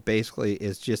handheld basically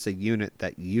is just a unit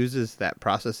that uses that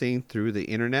processing through the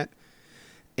internet.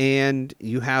 And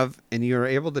you're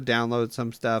able to download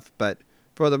some stuff, but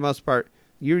for the most part,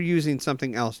 you're using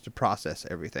something else to process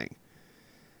everything.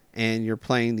 And you're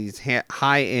playing these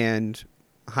high-end,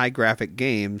 high-graphic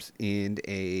games in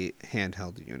a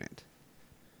handheld unit.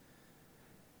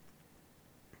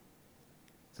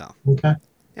 So. Okay.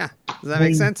 Yeah. Does that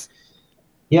make sense?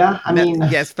 Yeah. I mean,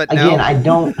 yes, but again, no. I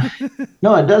don't.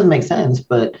 No, it does make sense,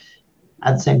 but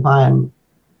at the same time,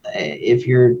 if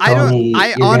you're telling me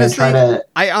I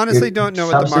honestly don't know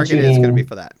what the market is going to be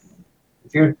for that.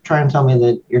 If you're trying to tell me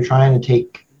that you're trying to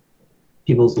take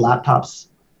people's laptops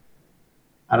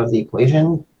out of the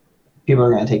equation, people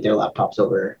are going to take their laptops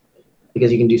over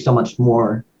because you can do so much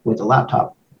more with a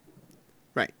laptop.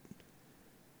 Right.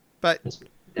 But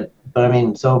I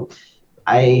mean, so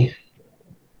I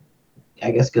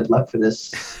guess good luck for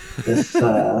this this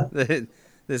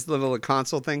little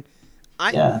console thing.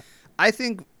 I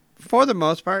think for the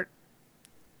most part,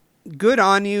 good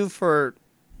on you for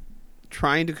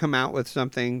trying to come out with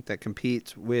something that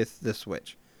competes with the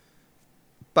Switch.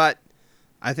 But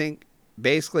I think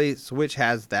basically Switch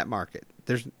has that market.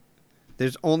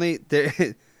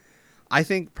 I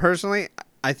think personally,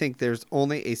 there's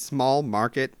only a small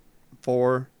market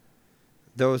for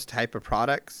those type of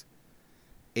products,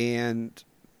 and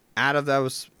out of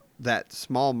that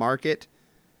small market,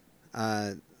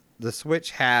 the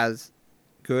Switch has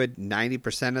good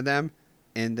 90% of them,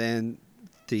 and then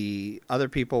the other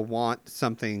people want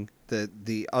something that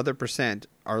the other percent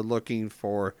are looking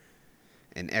for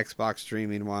an Xbox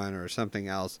streaming one or something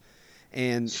else,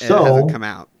 and it hasn't come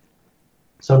out.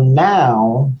 So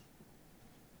now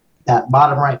that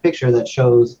bottom right picture that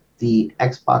shows the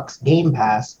Xbox Game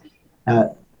Pass,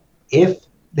 if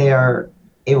they are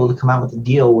able to come out with a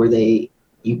deal where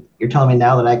you're telling me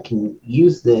now that I can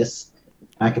use this,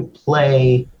 I can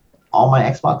play all my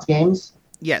Xbox games.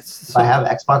 Yes. If I have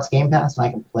Xbox Game Pass and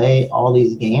I can play all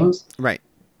these games. Right.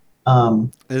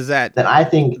 Is that? Then I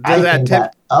think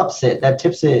that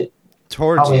tips it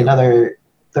towards probably another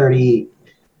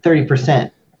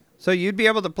 30%. So you'd be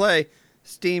able to play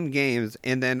Steam games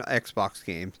and then Xbox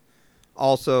games.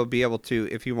 Also be able to,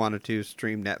 if you wanted to,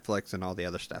 stream Netflix and all the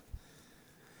other stuff.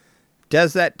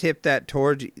 Does that tip that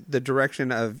towards the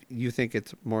direction of you think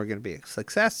it's more going to be a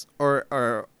success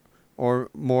or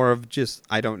more of just,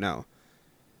 I don't know?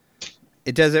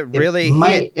 It doesn't really. It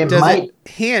might tip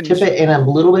it in a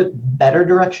little bit better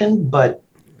direction, but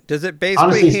does it basically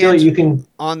honestly still you can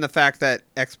on the fact that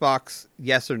Xbox,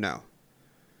 yes or no?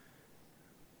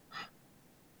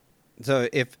 So I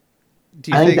think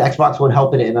the Xbox would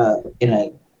help it in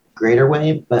a greater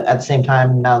way, but at the same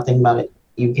time, now thinking about it,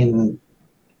 you can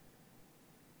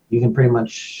pretty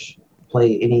much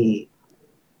play any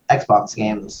Xbox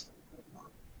games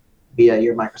via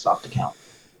your Microsoft account.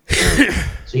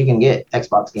 So you can get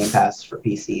Xbox Game Pass for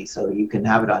PC, so you can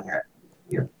have it on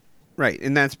your right,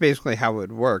 and that's basically how it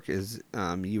would work. Is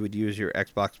you would use your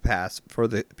Xbox Pass for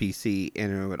the PC,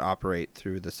 and it would operate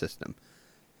through the system.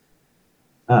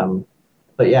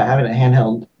 But yeah, having a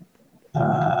handheld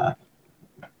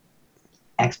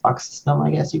Xbox system,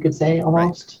 I guess you could say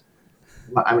almost.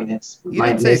 Right. I mean, it's you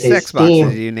didn't say Xbox,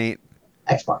 did you, Nate?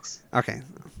 Xbox. Okay,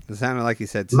 it sounded like you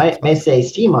said. May say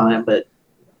Steam on it, but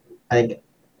I think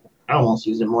I almost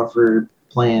use it more for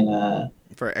playing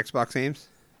for Xbox games.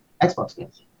 Xbox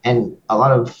games, and a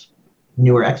lot of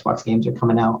newer Xbox games are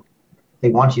coming out. They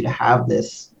want you to have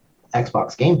this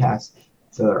Xbox Game Pass,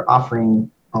 so they're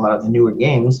offering a lot of the newer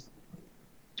games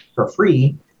for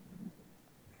free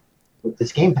with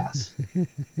this Game Pass.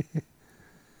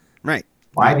 Right.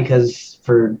 Why? Because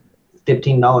for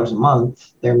 $15 a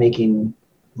month, they're making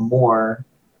more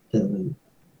than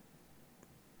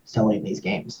selling these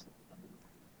games.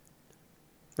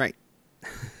 Right.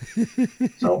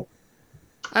 So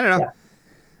I don't know.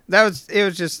 Yeah. It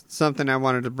was just something I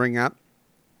wanted to bring up.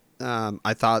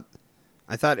 I thought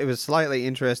it was slightly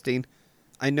interesting.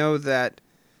 I know that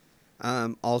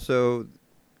also,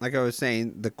 like I was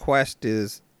saying, the Quest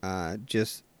is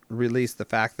just released the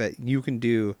fact that you can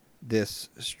do this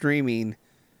streaming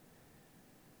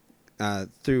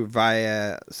through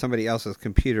via somebody else's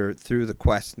computer through the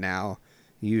Quest now,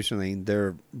 usually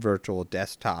their virtual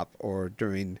desktop or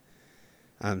during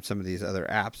some of these other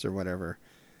apps or whatever.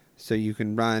 So you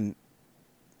can run.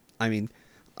 I mean,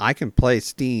 I can play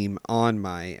Steam on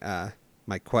my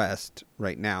my Quest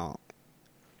right now.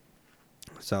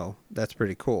 So that's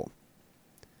pretty cool.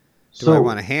 Do I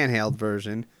want a handheld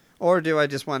version, or do I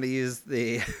just want to use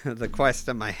the the Quest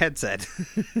on my headset?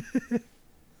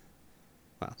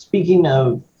 Wow. Speaking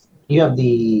of, you have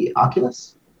the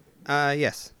Oculus?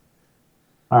 Yes.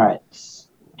 All right.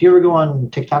 Do you ever go on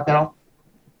TikTok at all?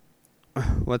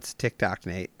 What's TikTok,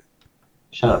 Nate?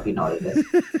 Shut up, you know what it is.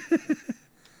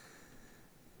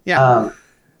 Yeah.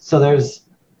 So there's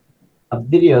a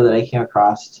video that I came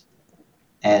across,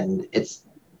 and it's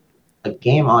a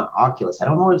game on Oculus. I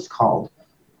don't know what it's called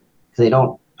because I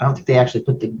don't think they actually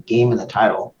put the game in the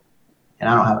title, and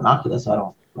I don't have an Oculus, so I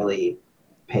don't really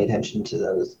pay attention to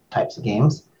those types of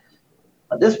games.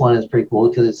 But this one is pretty cool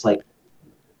because it's like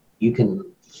you can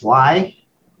fly,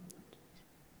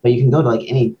 but you can go to like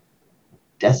any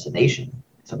destination.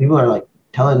 So people are like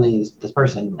telling this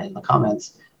person in the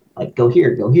comments, like, go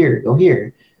here, go here, go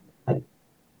here. Like,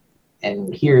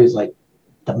 and here's like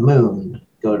the moon,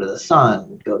 go to the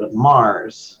sun, go to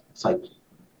Mars. It's like,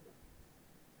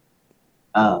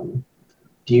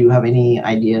 do you have any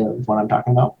idea of what I'm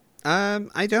talking about?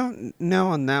 I don't know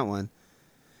on that one.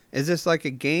 Is this like a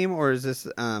game, or is this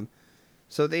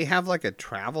so they have like a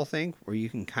travel thing where you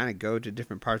can kind of go to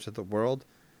different parts of the world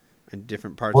and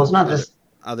different parts of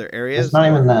other areas? It's not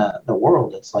even the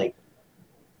world. It's like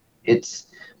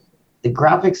the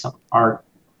graphics are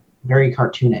very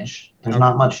cartoonish. There's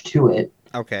not much to it.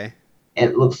 Okay.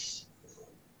 It looks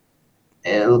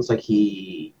like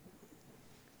he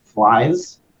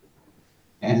flies,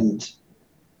 and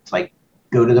it's like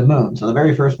go to the moon. So the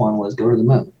very first one was go to the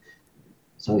moon.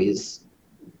 So he's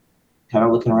kind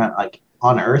of looking around like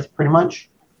on Earth pretty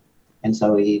much. And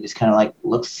so he just kind of like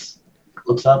looks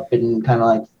up and kind of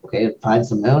like, okay, finds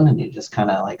the moon, and he just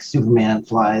kind of like Superman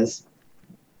flies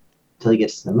till he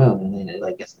gets to the moon, and then it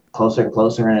like gets closer and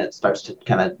closer, and it starts to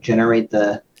kind of generate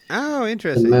the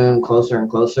interesting the moon closer and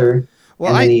closer.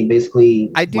 Well, and then he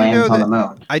basically lands on the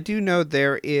moon. I do know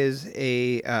there is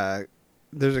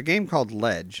there's a game called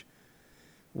Ledge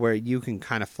where you can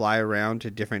kind of fly around to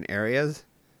different areas.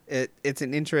 It's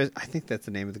an interest. I think that's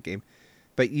the name of the game.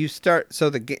 But you start, so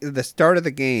the start of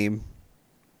the game,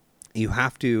 you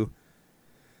have to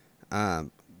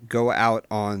go out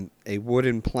on a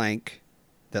wooden plank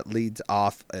that leads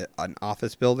off an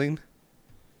office building.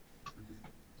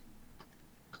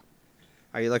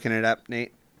 Are you looking it up,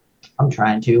 Nate? I'm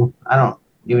trying to. I don't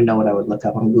even know what I would look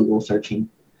up. I'm Google searching.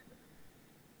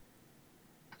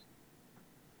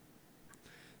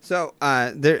 So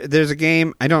there's a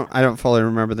game. I don't fully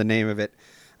remember the name of it,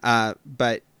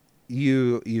 but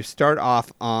you start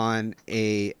off on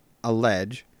a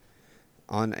ledge,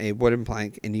 on a wooden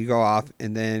plank, and you go off,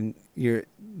 and then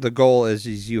the goal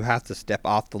is you have to step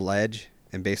off the ledge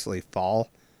and basically fall.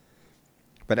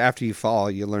 But after you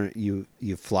fall, you learn you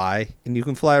fly, and you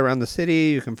can fly around the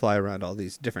city. You can fly around all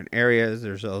these different areas.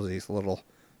 There's all these little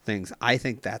things. I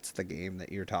think that's the game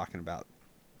that you're talking about.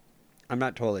 I'm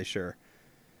not totally sure.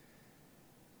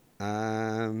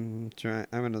 I'm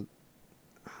gonna.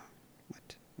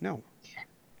 What? No.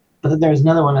 But then there's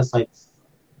another one that's like,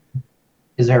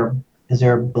 is there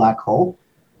a black hole?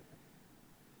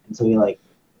 And so he like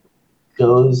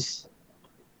goes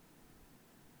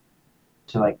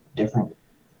to like a different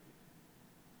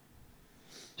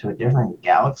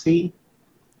galaxy.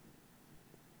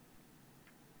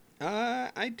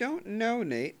 I don't know,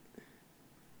 Nate.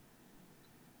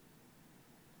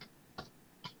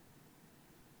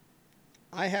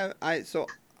 I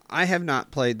have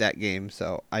not played that game,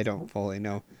 so I don't fully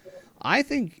know. I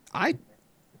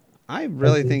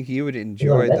really think you would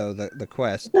enjoy though the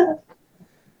Quest. So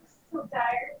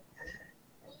tired.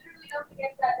 I literally don't think I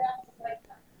sat down since like.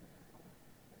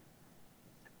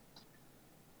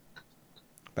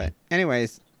 But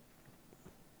anyways,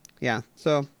 yeah.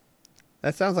 So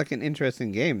that sounds like an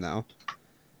interesting game, though.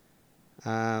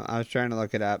 I was trying to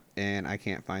look it up, and I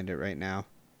can't find it right now.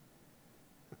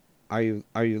 Are you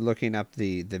looking up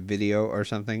the video or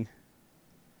something?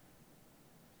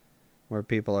 Where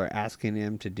people are asking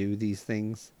him to do these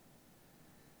things?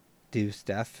 Do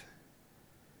stuff?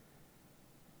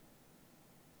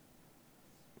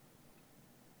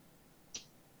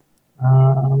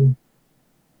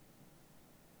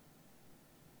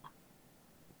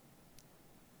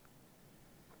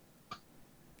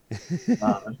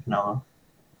 No.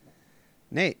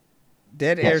 Nate,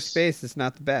 dead air space is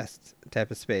not the best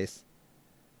type of space.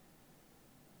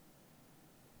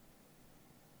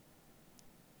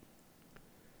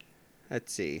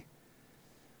 Let's see.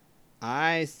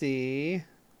 I see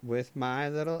with my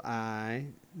little eye.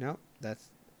 Nope, that's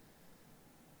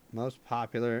most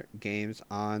popular games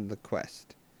on the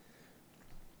Quest.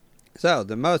 So,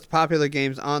 the most popular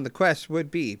games on the Quest would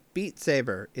be Beat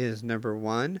Saber is number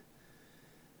 1.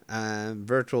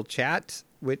 Virtual chat,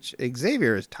 which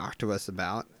Xavier has talked to us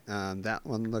about. That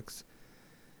one looks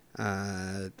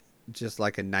just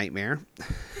like a nightmare.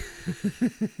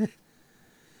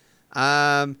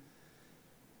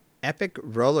 Epic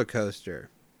Roller Coaster.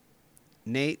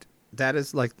 Nate, that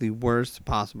is like the worst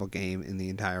possible game in the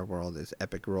entire world is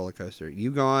Epic Roller Coaster.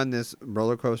 You go on this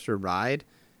roller coaster ride,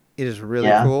 it is really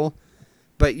cool,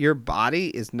 but your body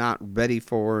is not ready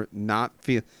for not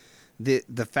feel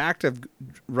the fact of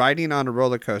riding on a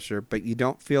roller coaster, but you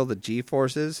don't feel the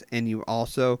G-forces and you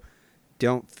also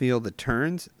don't feel the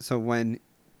turns. So when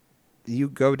you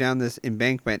go down this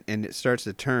embankment and it starts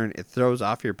to turn, it throws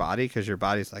off your body because your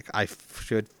body's like, I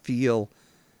should feel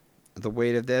the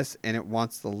weight of this, and it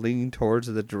wants to lean towards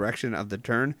the direction of the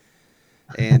turn,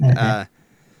 and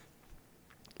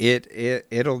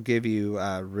it'll give you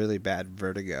really bad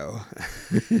vertigo.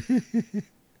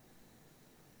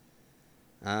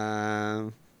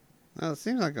 Well, it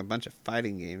seems like a bunch of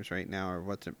fighting games right now are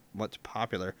what's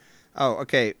popular. Oh,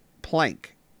 okay,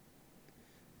 Plank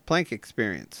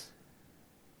Experience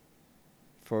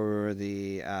for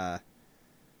the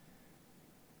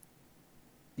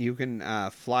you can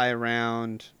fly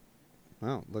around.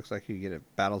 Well, looks like you get to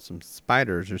battle some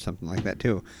spiders or something like that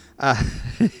too. I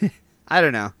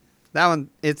don't know. That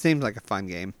one, it seems like a fun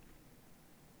game.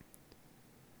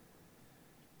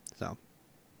 So,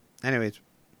 anyways,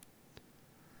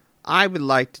 I would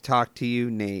like to talk to you,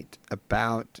 Nate,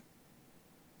 about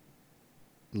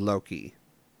Loki.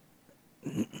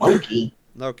 Loki.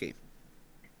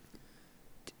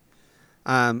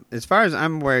 As far as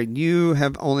I'm aware, you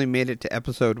have only made it to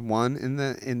episode 1 in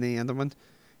the other ones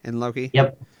in Loki.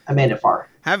 Yep, I made it far.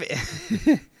 Have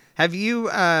you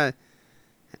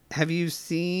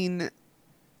seen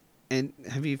and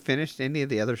have you finished any of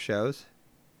the other shows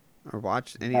or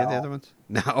watched any of the other ones?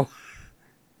 No.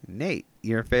 Nate,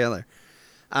 you're a failure.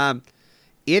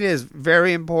 It is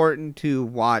very important to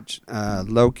watch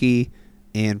Loki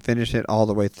and finish it all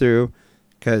the way through,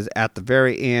 because at the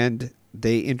very end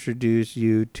they introduce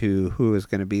you to who is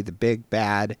going to be the big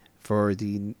bad for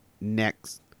the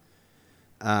next,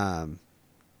 all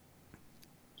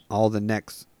the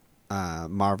next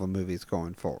Marvel movies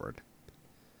going forward.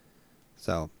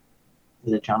 So,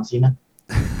 is it John Cena?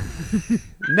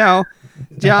 No,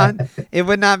 John. It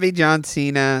would not be John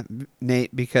Cena,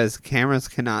 Nate, because cameras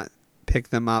cannot pick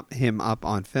him up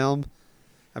on film,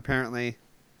 apparently.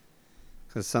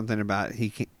 Because something about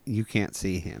you can't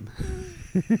see him.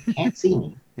 Can't see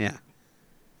me. Yeah.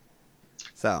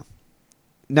 So,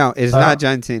 no, it's not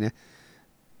John Cena.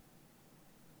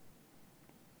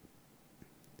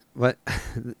 What?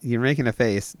 You're making a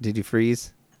face. Did you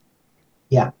freeze?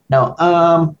 Yeah. No.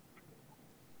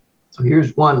 So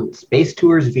here's one: Space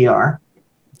Tours VR.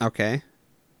 Okay.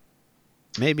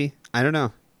 Maybe. I don't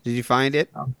know. Did you find it?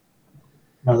 No.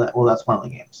 That's one of the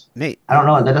games. Nate. I don't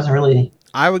know. That doesn't really.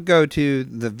 I would go to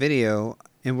the video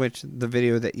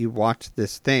that you watched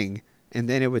this thing, and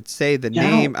then it would say the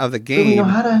name of the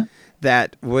game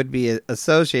that would be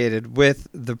associated with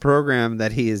the program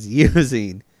that he is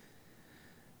using.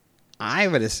 I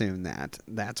would assume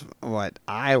that's what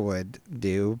I would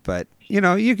do, but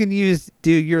you can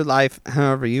do your life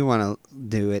however you want to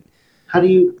do it. How do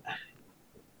you?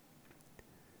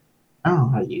 I don't know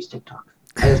how to use TikTok.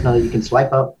 I just know that you can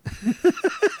swipe up.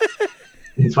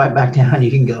 You can swipe back down. You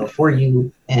can go for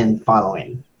you and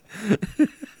following.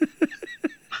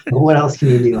 What else can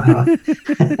you do, huh?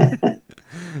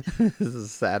 This is the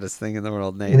saddest thing in the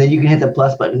world, Nate. And then you can hit the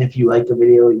plus button if you like the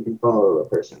video. You can follow a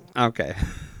person. Okay.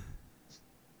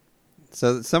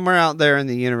 So somewhere out there in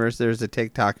the universe, there's a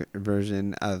TikTok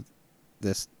version of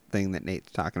this thing that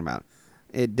Nate's talking about.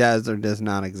 It does or does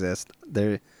not exist.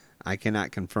 I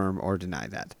cannot confirm or deny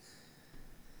that.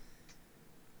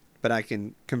 But I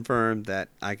can confirm that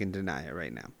I can deny it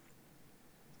right now.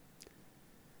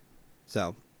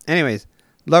 So, anyways,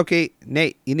 Loki,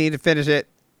 Nate, you need to finish it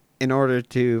in order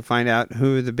to find out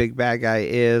who the big bad guy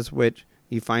is, which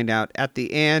you find out at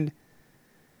the end.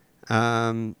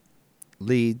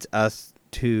 Leads us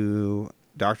to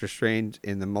Doctor Strange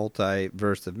in the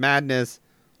Multiverse of Madness.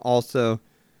 Also,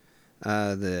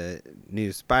 the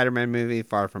new Spider-Man movie,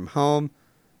 Far From Home.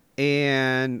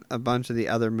 And a bunch of the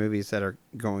other movies that are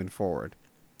going forward.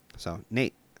 So,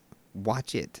 Nate,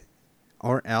 watch it.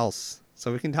 Or else.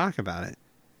 So we can talk about it.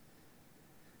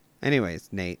 Anyways,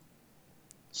 Nate.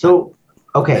 So,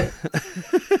 okay.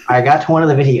 I got to one of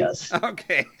the videos.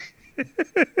 Okay.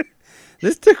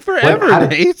 This took forever,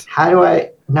 Nate.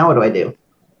 Now what do I do?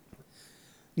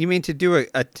 You mean to do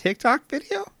a TikTok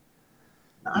video?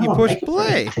 You push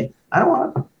play. I don't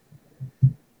want to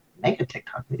make a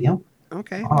TikTok video.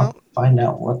 Okay, I'll find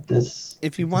out what this.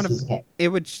 If you want to, it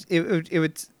would.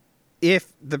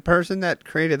 If the person that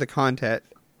created the content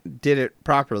did it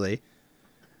properly,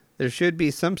 there should be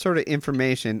some sort of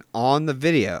information on the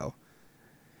video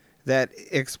that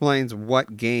explains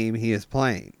what game he is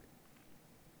playing.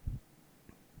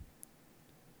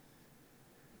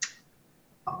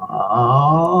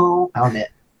 Oh, found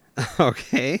it.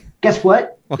 Okay. Guess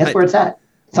what? Guess where it's at?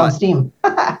 It's on Steam.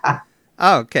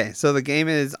 Oh, okay. So the game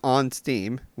is on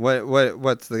Steam.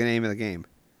 What's the name of the game?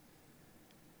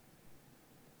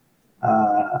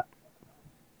 I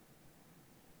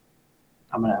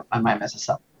might mess this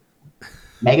up.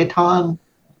 Megaton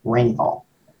Rainfall.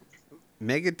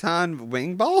 Megaton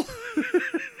Wingball?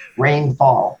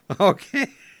 Rainfall. Okay.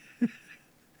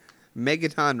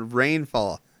 Megaton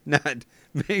Rainfall, not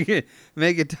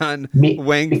Megaton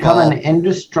Wingball. Become an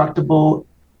indestructible,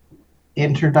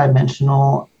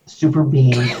 interdimensional super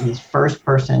being in this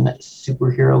first-person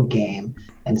superhero game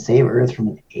and save Earth from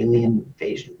an alien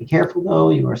invasion. Be careful,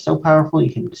 though. You are so powerful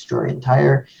you can destroy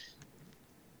entire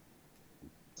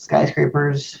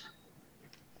skyscrapers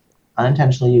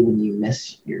unintentionally when you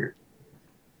miss your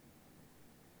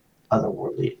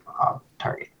otherworldly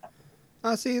target.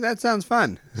 Oh, see, that sounds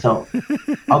fun. So,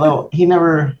 although he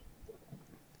never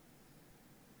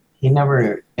I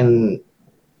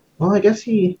guess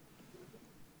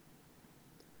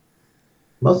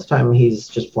most of the time he's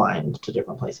just flying to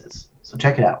different places. So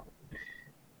check it out.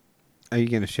 Are you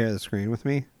going to share the screen with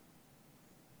me?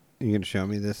 Are you going to show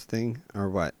me this thing or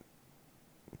what?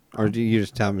 Or do you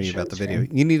just tell me about the video?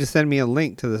 You need to send me a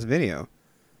link to this video.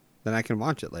 Then I can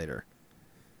watch it later.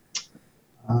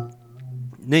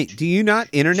 Nate, do you not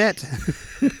internet?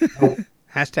 Nope.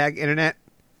 Hashtag internet.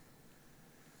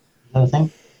 Another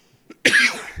thing?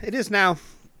 It is now.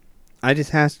 I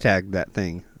just hashtagged that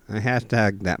thing. I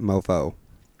hashtagged that mofo.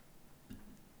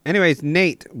 Anyways,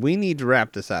 Nate, we need to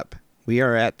wrap this up. We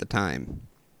are at the time.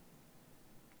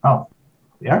 Oh,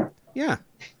 we are? Yeah.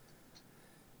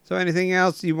 So anything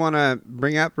else you want to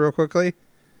bring up real quickly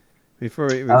before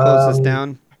we close this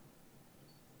down?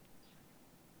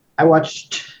 I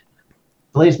watched...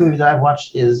 The latest movie that I've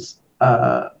watched is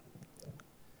The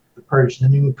Purge, the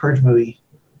new Purge movie.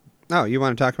 Oh, you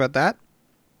want to talk about that?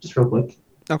 Just real quick.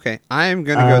 Okay. I'm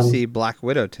going to go see Black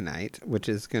Widow tonight, which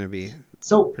is going to be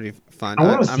pretty fun.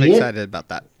 I'm excited about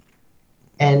that.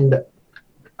 And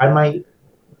I might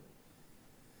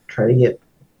try to get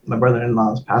my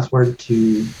brother-in-law's password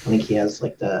to... I think he has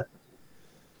like the...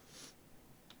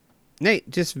 Nate,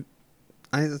 just...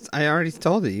 I already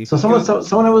told you. So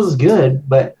someone was good,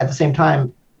 but at the same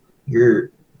time, you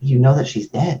know that she's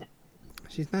dead.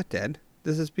 She's not dead.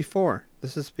 This is before.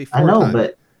 I know, time.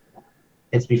 But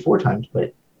it's before times.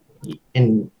 But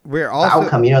in the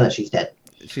outcome, you know that she's dead.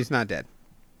 She's not dead.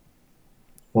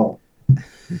 Well,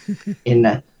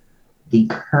 in the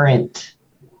current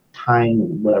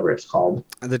time, whatever it's called.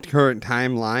 The current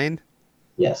timeline?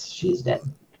 Yes, she's dead.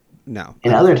 No.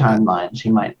 In other timelines,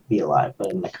 she might be alive, but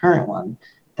in the current one,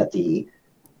 that the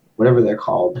whatever they're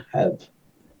called have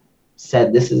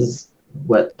said this is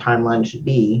what timeline should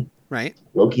be. Right.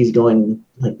 Loki's going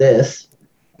like this,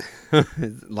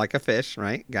 like a fish.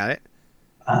 Right. Got it.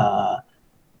 And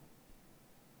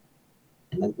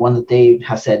the one that they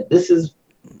have said this is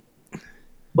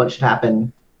what should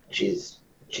happen. She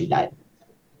died.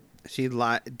 She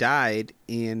died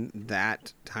in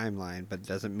that timeline, but it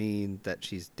doesn't mean that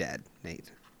she's dead,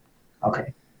 Nate.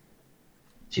 Okay.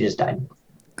 She just died.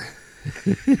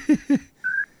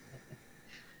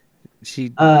 She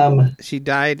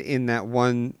died in that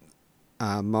one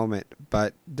moment,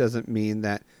 but doesn't mean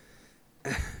that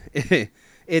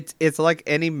it's like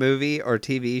any movie or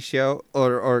TV show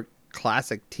or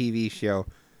classic TV show.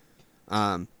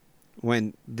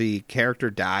 When the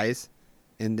character dies,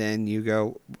 and then you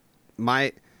go.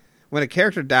 When a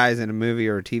character dies in a movie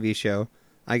or a TV show,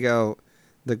 I go,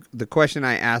 the question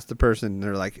I ask the person,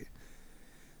 they're like,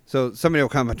 so somebody will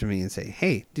come up to me and say,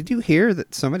 hey, did you hear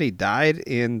that somebody died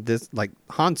in this, like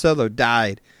Han Solo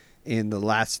died in the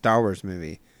last Star Wars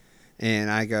movie?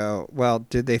 And I go, well,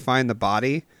 did they find the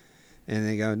body? And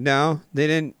they go, no, they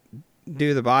didn't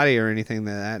do the body or anything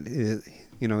like that.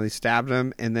 You know, he stabbed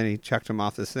him and then he chucked him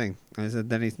off this thing. I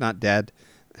said, then he's not dead.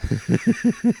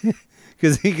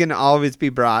 Because he can always be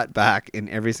brought back in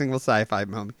every single sci-fi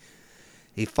movie.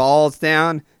 He falls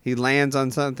down, he lands on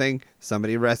something,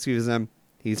 somebody rescues him,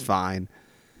 he's fine.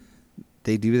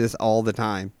 They do this all the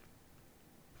time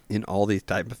in all these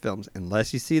type of films.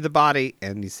 Unless you see the body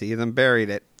and you see them buried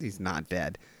it, he's not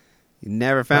dead. You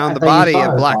never found the body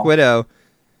of Black Widow.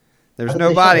 There's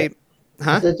no body.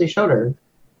 Huh? They showed her.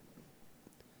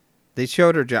 They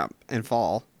showed her jump and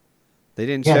fall. They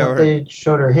didn't show her. They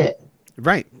showed her hit.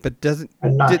 Right, but doesn't...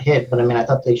 Not hit, but I mean, I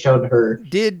thought they showed her...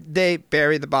 Did they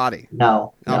bury the body?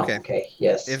 No. Okay.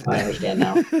 Yes, I understand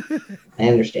now. I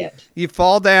understand. You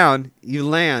fall down, you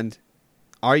land.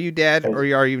 Are you dead or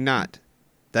are you not?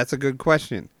 That's a good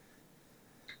question.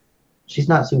 She's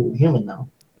not superhuman, though.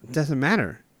 It doesn't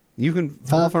matter. You can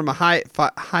fall from a height,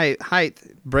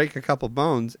 break a couple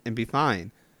bones, and be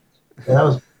fine. Yeah, that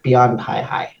was beyond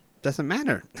high. Doesn't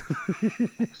matter.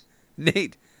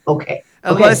 Nate. Okay.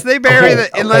 Unless they bury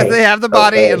unless they have the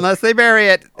body, unless they bury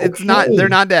it, it's not. They're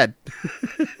not dead.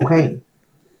 Okay.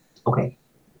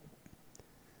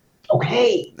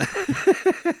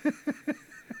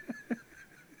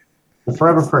 The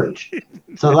Forever Purge.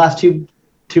 So the last two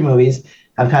movies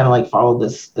have kind of like followed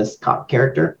this cop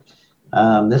character.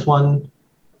 This one,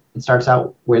 it starts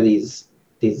out where these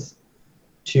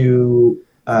two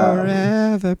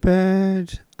Forever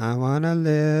Purge. I wanna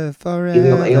live forever.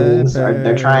 Illegal aliens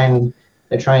they're trying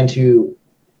to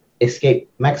escape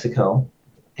Mexico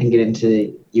and get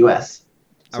into U.S.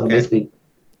 So basically,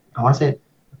 I want to say it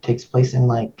takes place in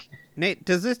like... Nate,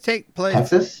 does this take place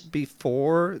Texas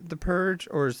before the Purge,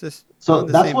 or is this... So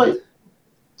that's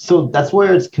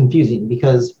where it's confusing,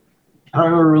 because I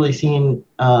don't remember really seeing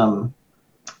I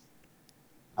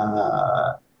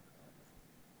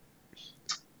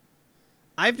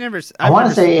want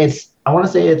to say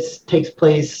it takes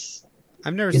place...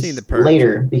 I've never seen the Purge.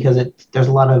 Later, because there's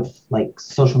a lot of like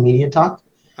social media talk.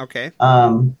 Okay. So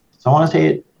I want to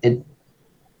say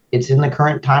it's in the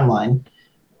current timeline.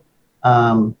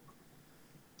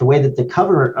 The way that the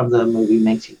cover of the movie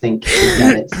makes you think is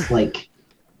that it's like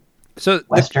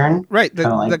Western.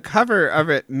 The cover of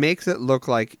it makes it look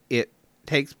like it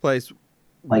takes place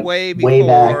like way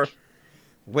back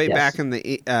in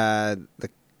the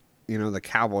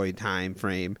cowboy time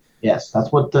frame. Yes,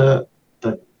 that's what the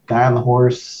guy on the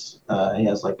horse, he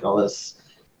has like all this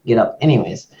get up.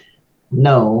 Anyways,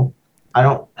 no,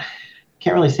 can't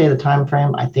really say the time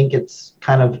frame. I think it's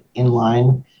kind of in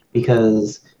line,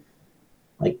 because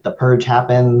like the Purge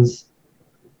happens,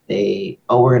 we're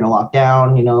gonna lock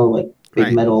down, like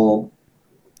big metal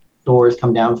doors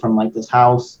come down from like this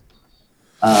house,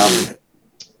 and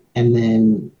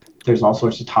then there's all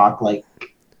sorts of talk like,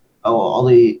 all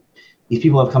these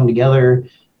people have come together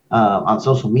on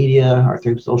social media or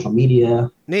through social media.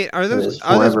 Nate, are those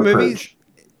movies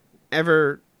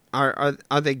ever are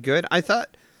they good? I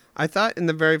thought in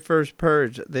the very first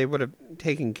Purge they would have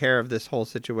taken care of this whole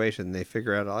situation. They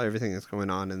figure out everything that's going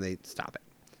on and they stop it.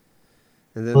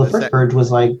 And then the first Purge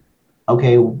was like,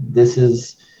 okay, this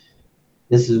is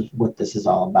what this is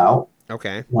all about.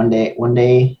 Okay. One day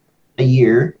a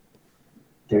year,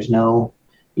 you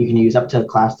can use up to a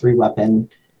class 3 weapon.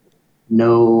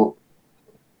 No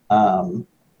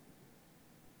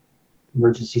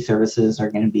emergency services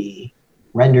are going to be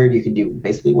rendered. You can do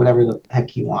basically whatever the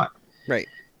heck you want. Right.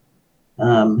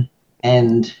 And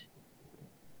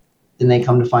then they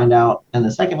come to find out in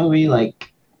the second movie,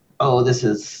 like,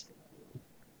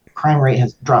 crime rate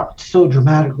has dropped so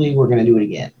dramatically, we're going to do it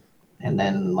again. And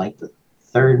then like the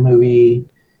third movie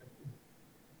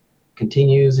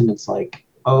continues, and it's like,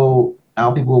 now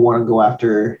people want to go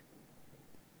after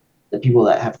the people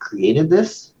that have created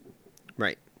this.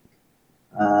 Right.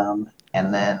 And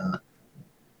then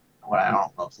I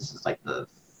don't know if this is like the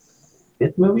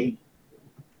fifth movie.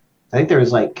 I think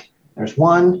there's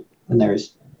one, and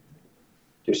there's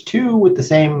two with the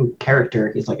same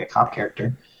character. He's like a cop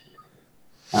character.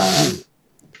 And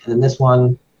then this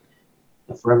one,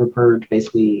 the Forever Purge,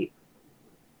 basically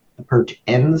the Purge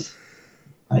ends,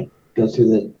 like goes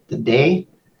through the day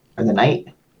or the night,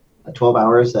 the 12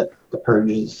 hours that the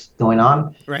Purge is going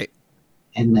on. Right.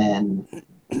 And then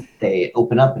they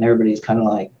open up and everybody's kind of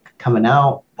like coming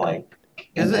out, like,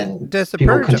 does the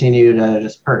people Purge continue to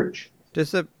just purge.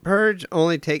 Does the Purge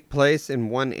only take place in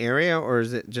one area, or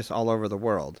is it just all over the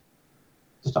world?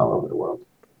 Just all over the world.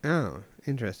 Oh,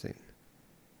 interesting.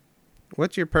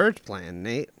 What's your Purge plan,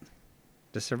 Nate?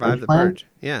 To survive the Purge?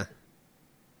 Yeah.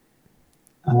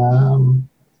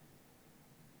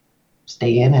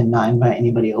 Stay in and not invite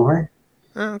anybody over.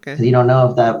 Oh, okay. Because you don't know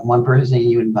if that one person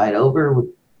you invite over would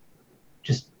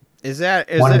just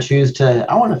choose to.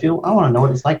 I want to know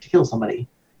what it's like to kill somebody.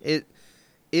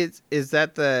 Can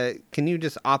you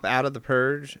just opt out of the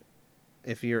Purge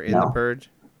if you're in the Purge?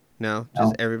 No,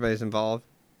 just everybody's involved.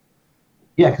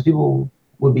 Yeah, because people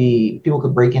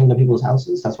could break into people's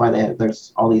houses. That's why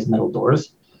there's all these metal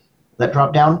doors that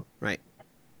drop down. Right.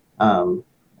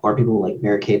 Or people like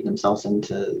barricade themselves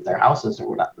into their houses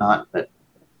or whatnot. But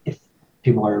if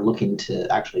people are looking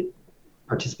to actually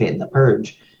participate in the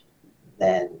Purge,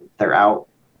 then they're out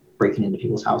breaking into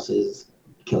people's houses,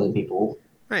 killing people.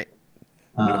 Right.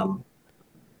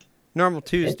 Normal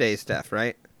Tuesday stuff,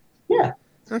 right? Yeah.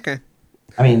 Okay.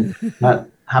 I mean, that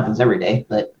happens every day,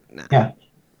 but yeah.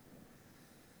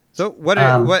 So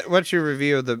what's your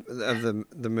review of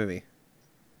the movie?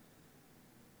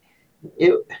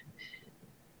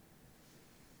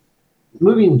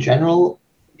 Movie in general,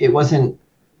 it wasn't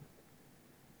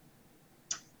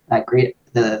that great.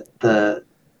 The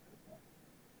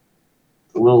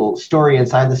little story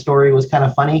inside the story was kind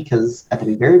of funny because at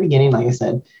the very beginning, like I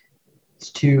said, it's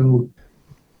two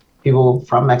people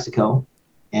from Mexico,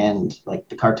 and like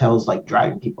the cartel's like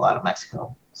driving people out of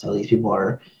Mexico. So these people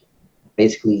are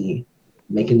basically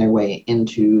making their way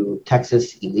into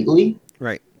Texas illegally.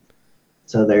 Right.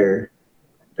 So they're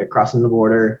crossing the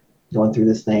border, going through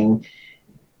this thing,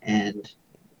 and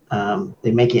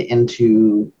they make it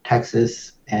into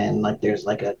Texas, and like there's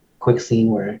like a quick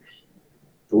scene where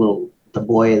the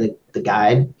boy, the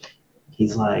guide,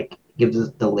 he's like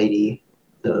gives the lady,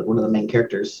 one of the main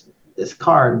characters, this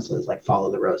card and says like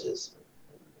follow the roses.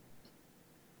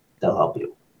 They'll help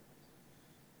you.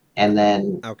 And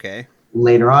then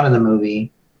later on in the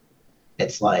movie,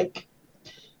 it's like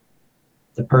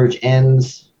the purge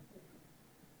ends,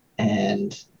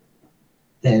 and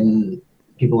then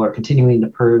people are continuing to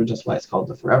purge. That's why it's called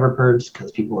the Forever Purge,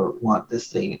 because people want this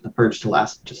thing, the purge, to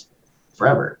last just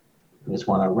forever. They just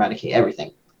want to eradicate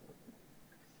everything.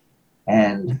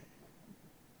 And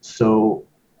so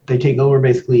they take over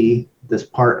basically this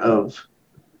part of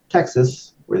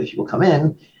Texas where these people come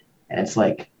in, and it's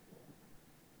like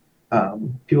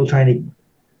people trying to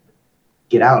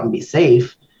get out and be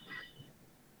safe.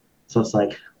 So it's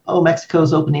like, oh,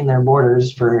 Mexico's opening their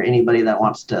borders for anybody that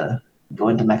wants to go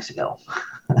into Mexico.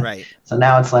 Right. So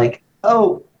now it's like,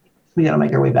 oh, we got to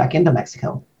make our way back into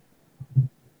Mexico.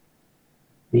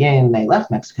 Beginning, they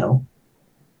left Mexico.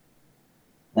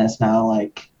 And it's now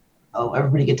like, oh,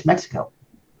 everybody get to Mexico.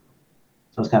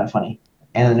 So it's kind of funny.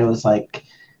 And then it was like,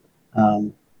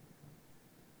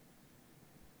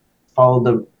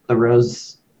 followed the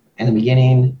rose in the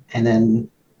beginning, and then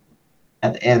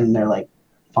at the end, they're like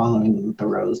following the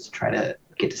rose to try to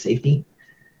get to safety.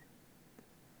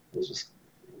 It was just,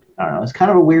 I don't know, it's kind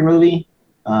of a weird movie.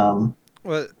 I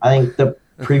think the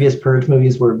previous Purge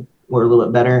movies were a little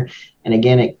bit better. And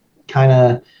again, it kind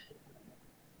of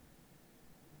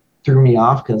threw me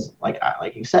off because, like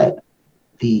you said,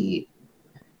 the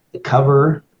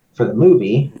cover for the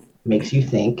movie makes you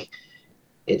think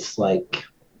it's like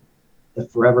the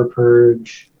Forever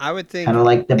Purge. I would think kind of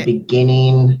like the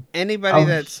beginning. Anybody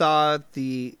that saw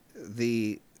the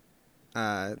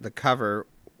cover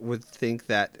would think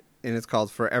that, and it's called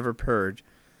Forever Purge.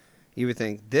 You would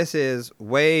think this is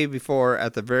way before,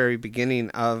 at the very beginning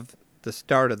of the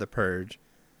start of the Purge.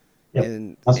 Yep.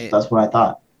 And that's what I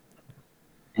thought,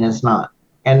 and it's not.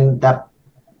 And that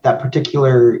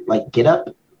particular like get up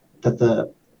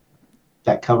that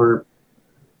that cover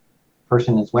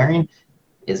person is wearing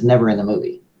is never in the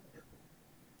movie.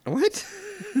 What?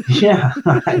 Yeah,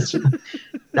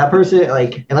 that person,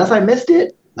 like, unless I missed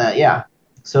it, yeah.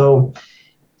 So,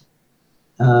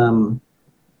 the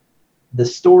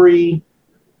story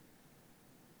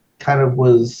kind of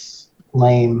was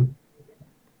lame.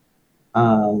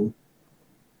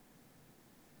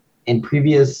 In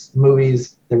previous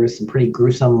movies, there was some pretty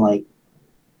gruesome, like,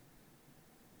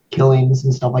 killings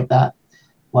and stuff like that.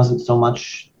 Wasn't so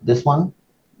much this one.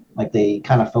 Like, they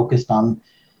kind of focused on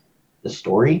the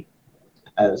story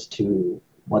as to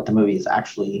what the movie is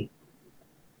actually.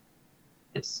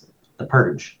 It's the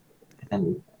Purge,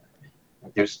 and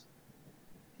like, it's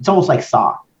almost like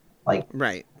Saw, like,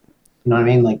 right. You know what I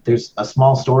mean? Like, there's a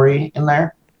small story in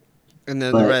there, and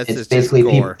then the rest is basically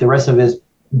just gore. The rest of it is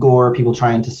gore. People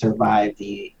trying to survive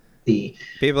the.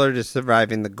 People are just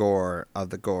surviving the gore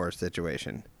of the gore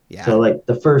situation. Yeah. So like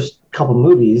the first couple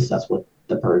movies, that's what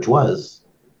the Purge was: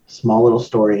 small little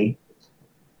story,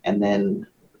 and then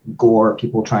gore.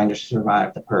 People trying to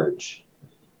survive the Purge.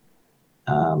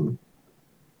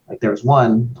 Like there was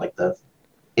one, like the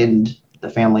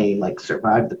family like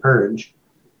survived the Purge,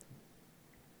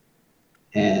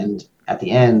 and at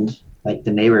the end, like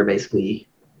the neighbor basically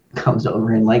comes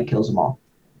over and like kills them all.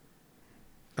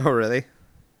 Oh, really?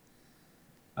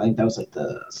 I think that was like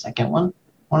the second one,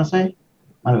 I want to say.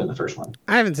 Might have been the first one.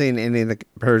 I haven't seen any of the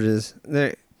Purges.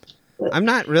 I'm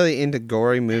not really into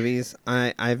gory movies.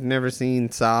 I've never seen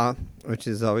Saw, which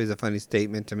is always a funny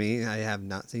statement to me. I have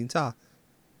not seen Saw.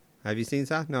 Have you seen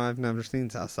Saw? No, I've never seen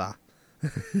Saw.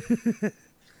 I've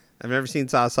never seen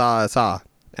Saw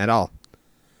at all.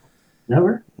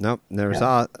 Never? Nope,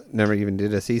 never even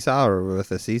did a seesaw or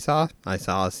with a seesaw. I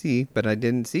saw a sea, but I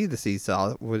didn't see the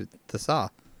seesaw with the saw.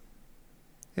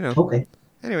 You know. Okay.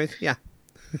 Anyways, yeah.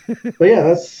 But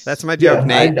yeah, that's my joke,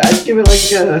 Nate. I'd give it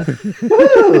like a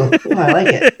woo! Ooh, I like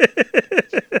it.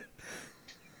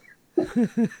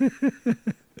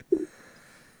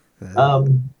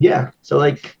 Yeah. So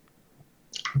like,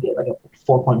 I get like a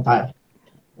 4.5.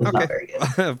 It's not very good.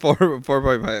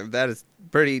 4.5. That is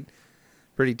pretty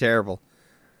terrible.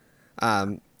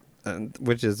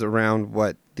 Which is around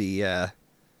what the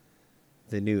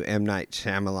new M. Night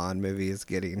Shyamalan movie is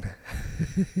getting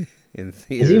in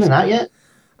theaters. Is it even out yet?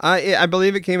 I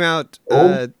believe it came out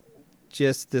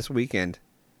just this weekend.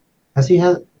 Has he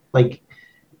had like?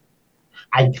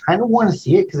 I kind of want to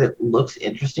see it because it looks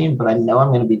interesting, but I know I'm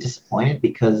going to be disappointed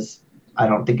because I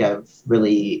don't think I've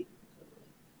really,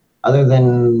 other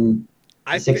than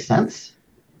Sixth Sense.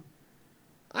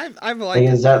 I've liked. Like,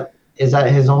 is that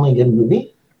his only good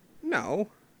movie? No.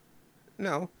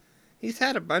 He's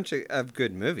had a bunch of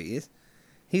good movies.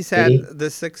 He's had The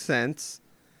Sixth Sense.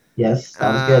 Yes,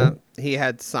 that was good. He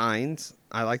had Signs.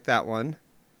 I like that one.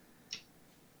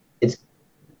 It's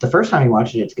the first time you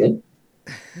watch it, it's good.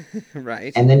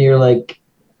 Right. And then you're like,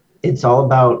 it's all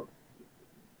about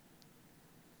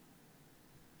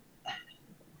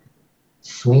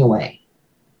swing away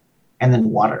and then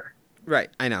water. Right,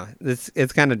 I know.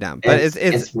 It's kind of dumb, but it's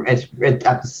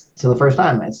so the first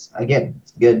time it's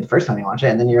good the first time you watch it,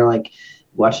 and then you're like,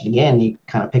 watch it again, you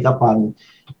kind of pick up on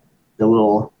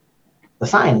the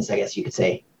signs, I guess you could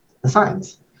say, the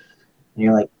signs, and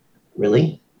you're like,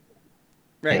 really?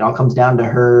 Right. It all comes down to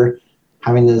her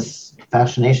having this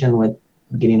fascination with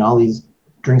getting all these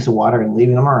drinks of water and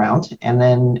leaving them around, and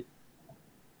then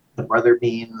the brother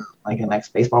being like an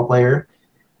ex-baseball player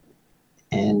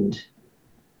and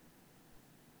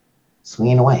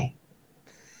swinging away.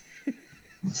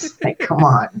 It's like, come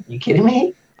on, are you kidding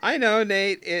me? I know,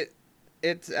 Nate. It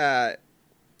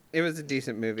was a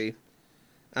decent movie.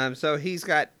 So he's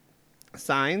got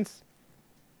Signs,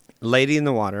 Lady in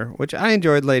the Water, which I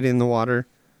enjoyed. Lady in the Water.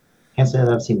 Can't say that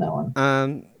I've seen that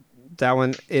one. That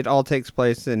one, it all takes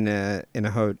place in a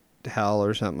hotel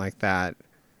or something like that.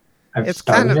 I've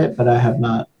started it, but I have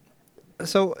not.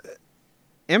 So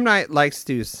M. Night likes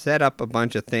to set up a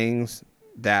bunch of things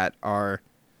that are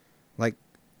like,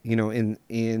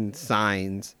 in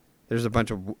Signs, there's a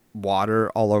bunch of water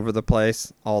all over the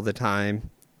place all the time.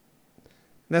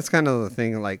 That's kind of the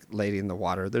thing, like Lady in the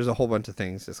Water. There's a whole bunch of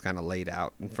things just kind of laid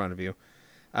out in front of you.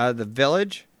 The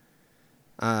Village,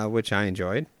 which I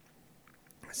enjoyed.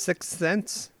 Sixth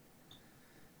Sense,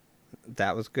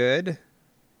 that was good.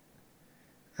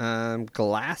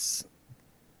 Glass.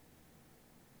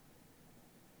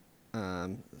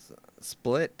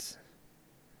 Split.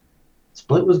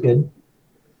 Split was good.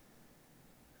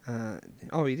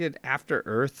 He did After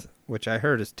Earth, which I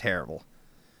heard is terrible.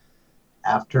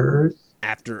 After Earth?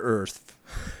 After Earth.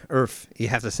 Earth. You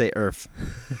have to say Earth.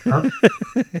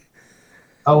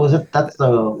 Oh, is it? That's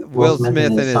the Will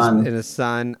Smith and his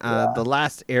son. The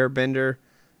Last Airbender.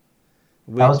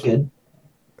 That was good.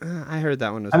 I heard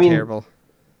that one was terrible.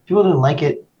 People didn't like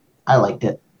it. I liked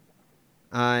it.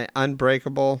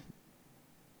 Unbreakable.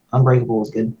 Unbreakable was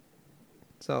good.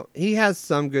 So he has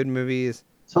some good movies.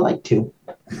 So like 2.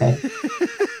 Okay.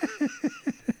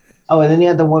 Oh, and then you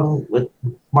had the one with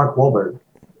Mark Wahlberg,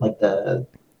 like that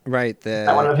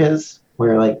one of his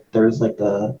where like there's like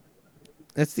the.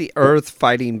 It's the Earth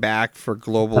fighting back for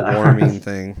global warming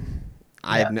thing.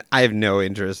 I have no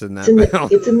interest in that.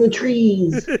 It's in the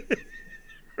trees.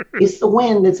 It's the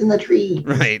wind. It's in the trees.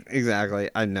 Right. Exactly.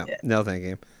 I know. Yeah. No, thank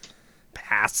you.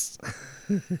 Pass.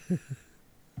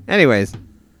 Anyways,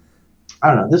 I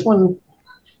don't know. This one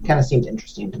kind of seems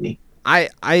interesting to me.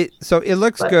 So it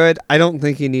looks good. I don't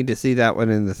think you need to see that one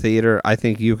in the theater. I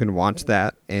think you can watch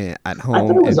that at home. I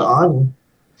thought it was on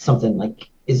something like.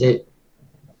 Is it?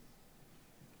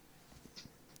 I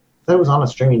thought it was on a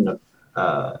streaming.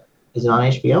 Is it on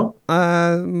HBO?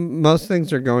 Most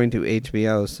things are going to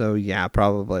HBO, so yeah,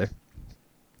 probably.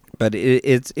 But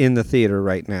it's in the theater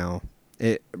right now.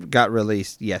 It got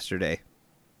released yesterday.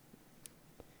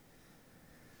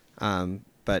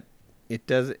 But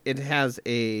it has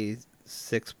a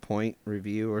 6-point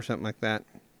review or something like that.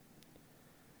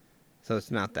 So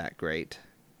it's not that great.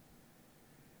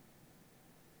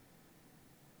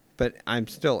 But I'm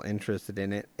still interested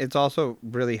in it. It's also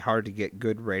really hard to get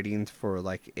good ratings for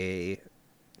like a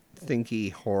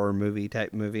thinky horror movie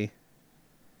type movie.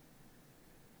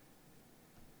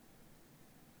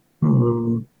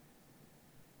 Mm-hmm.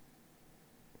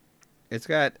 It's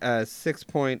got a 6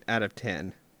 point out of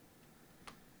 10.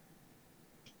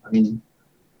 I mean,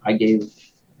 I gave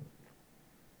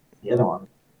the other one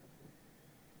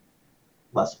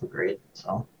less of a grade.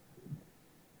 So.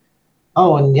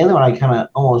 Oh, and the other one I kind of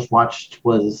almost watched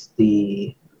was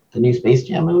the new Space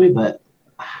Jam movie, but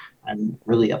I'm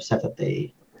really upset that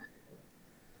they.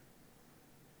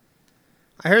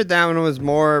 I heard that one was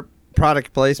more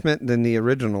product placement than the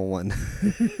original one.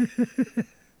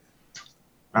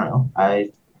 I don't know.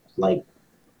 I like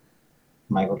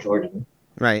Michael Jordan.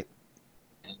 Right.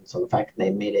 And so the fact that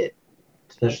they made it,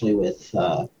 especially with...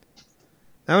 that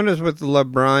one was with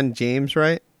LeBron James,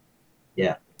 right?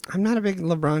 Yeah. I'm not a big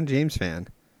LeBron James fan.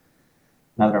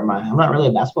 Neither am I. I'm not really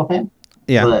a basketball fan.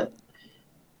 Yeah. But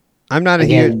I'm not a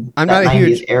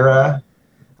huge era.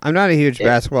 I'm not a huge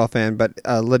basketball fan, but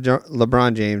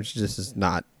LeBron James just is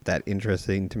not that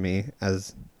interesting to me.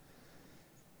 As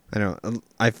I don't,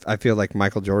 I feel like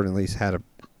Michael Jordan at least had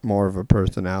more of a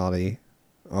personality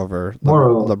over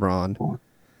LeBron.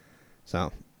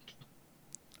 So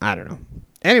I don't know.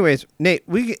 Anyways, Nate,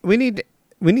 we need to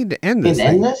end this.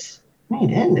 We need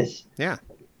to end this. Yeah.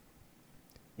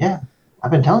 Yeah, I've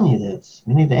been telling you this.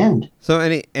 We need to end. So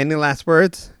any last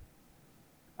words?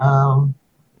 No.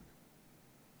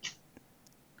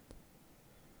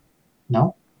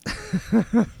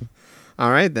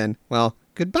 All right, then. Well,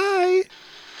 goodbye.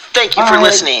 Thank you for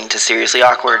listening to Seriously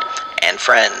Awkward and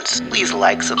Friends. Please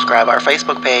like, subscribe our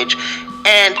Facebook page,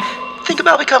 and think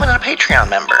about becoming a Patreon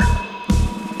member.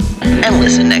 And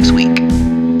listen next week.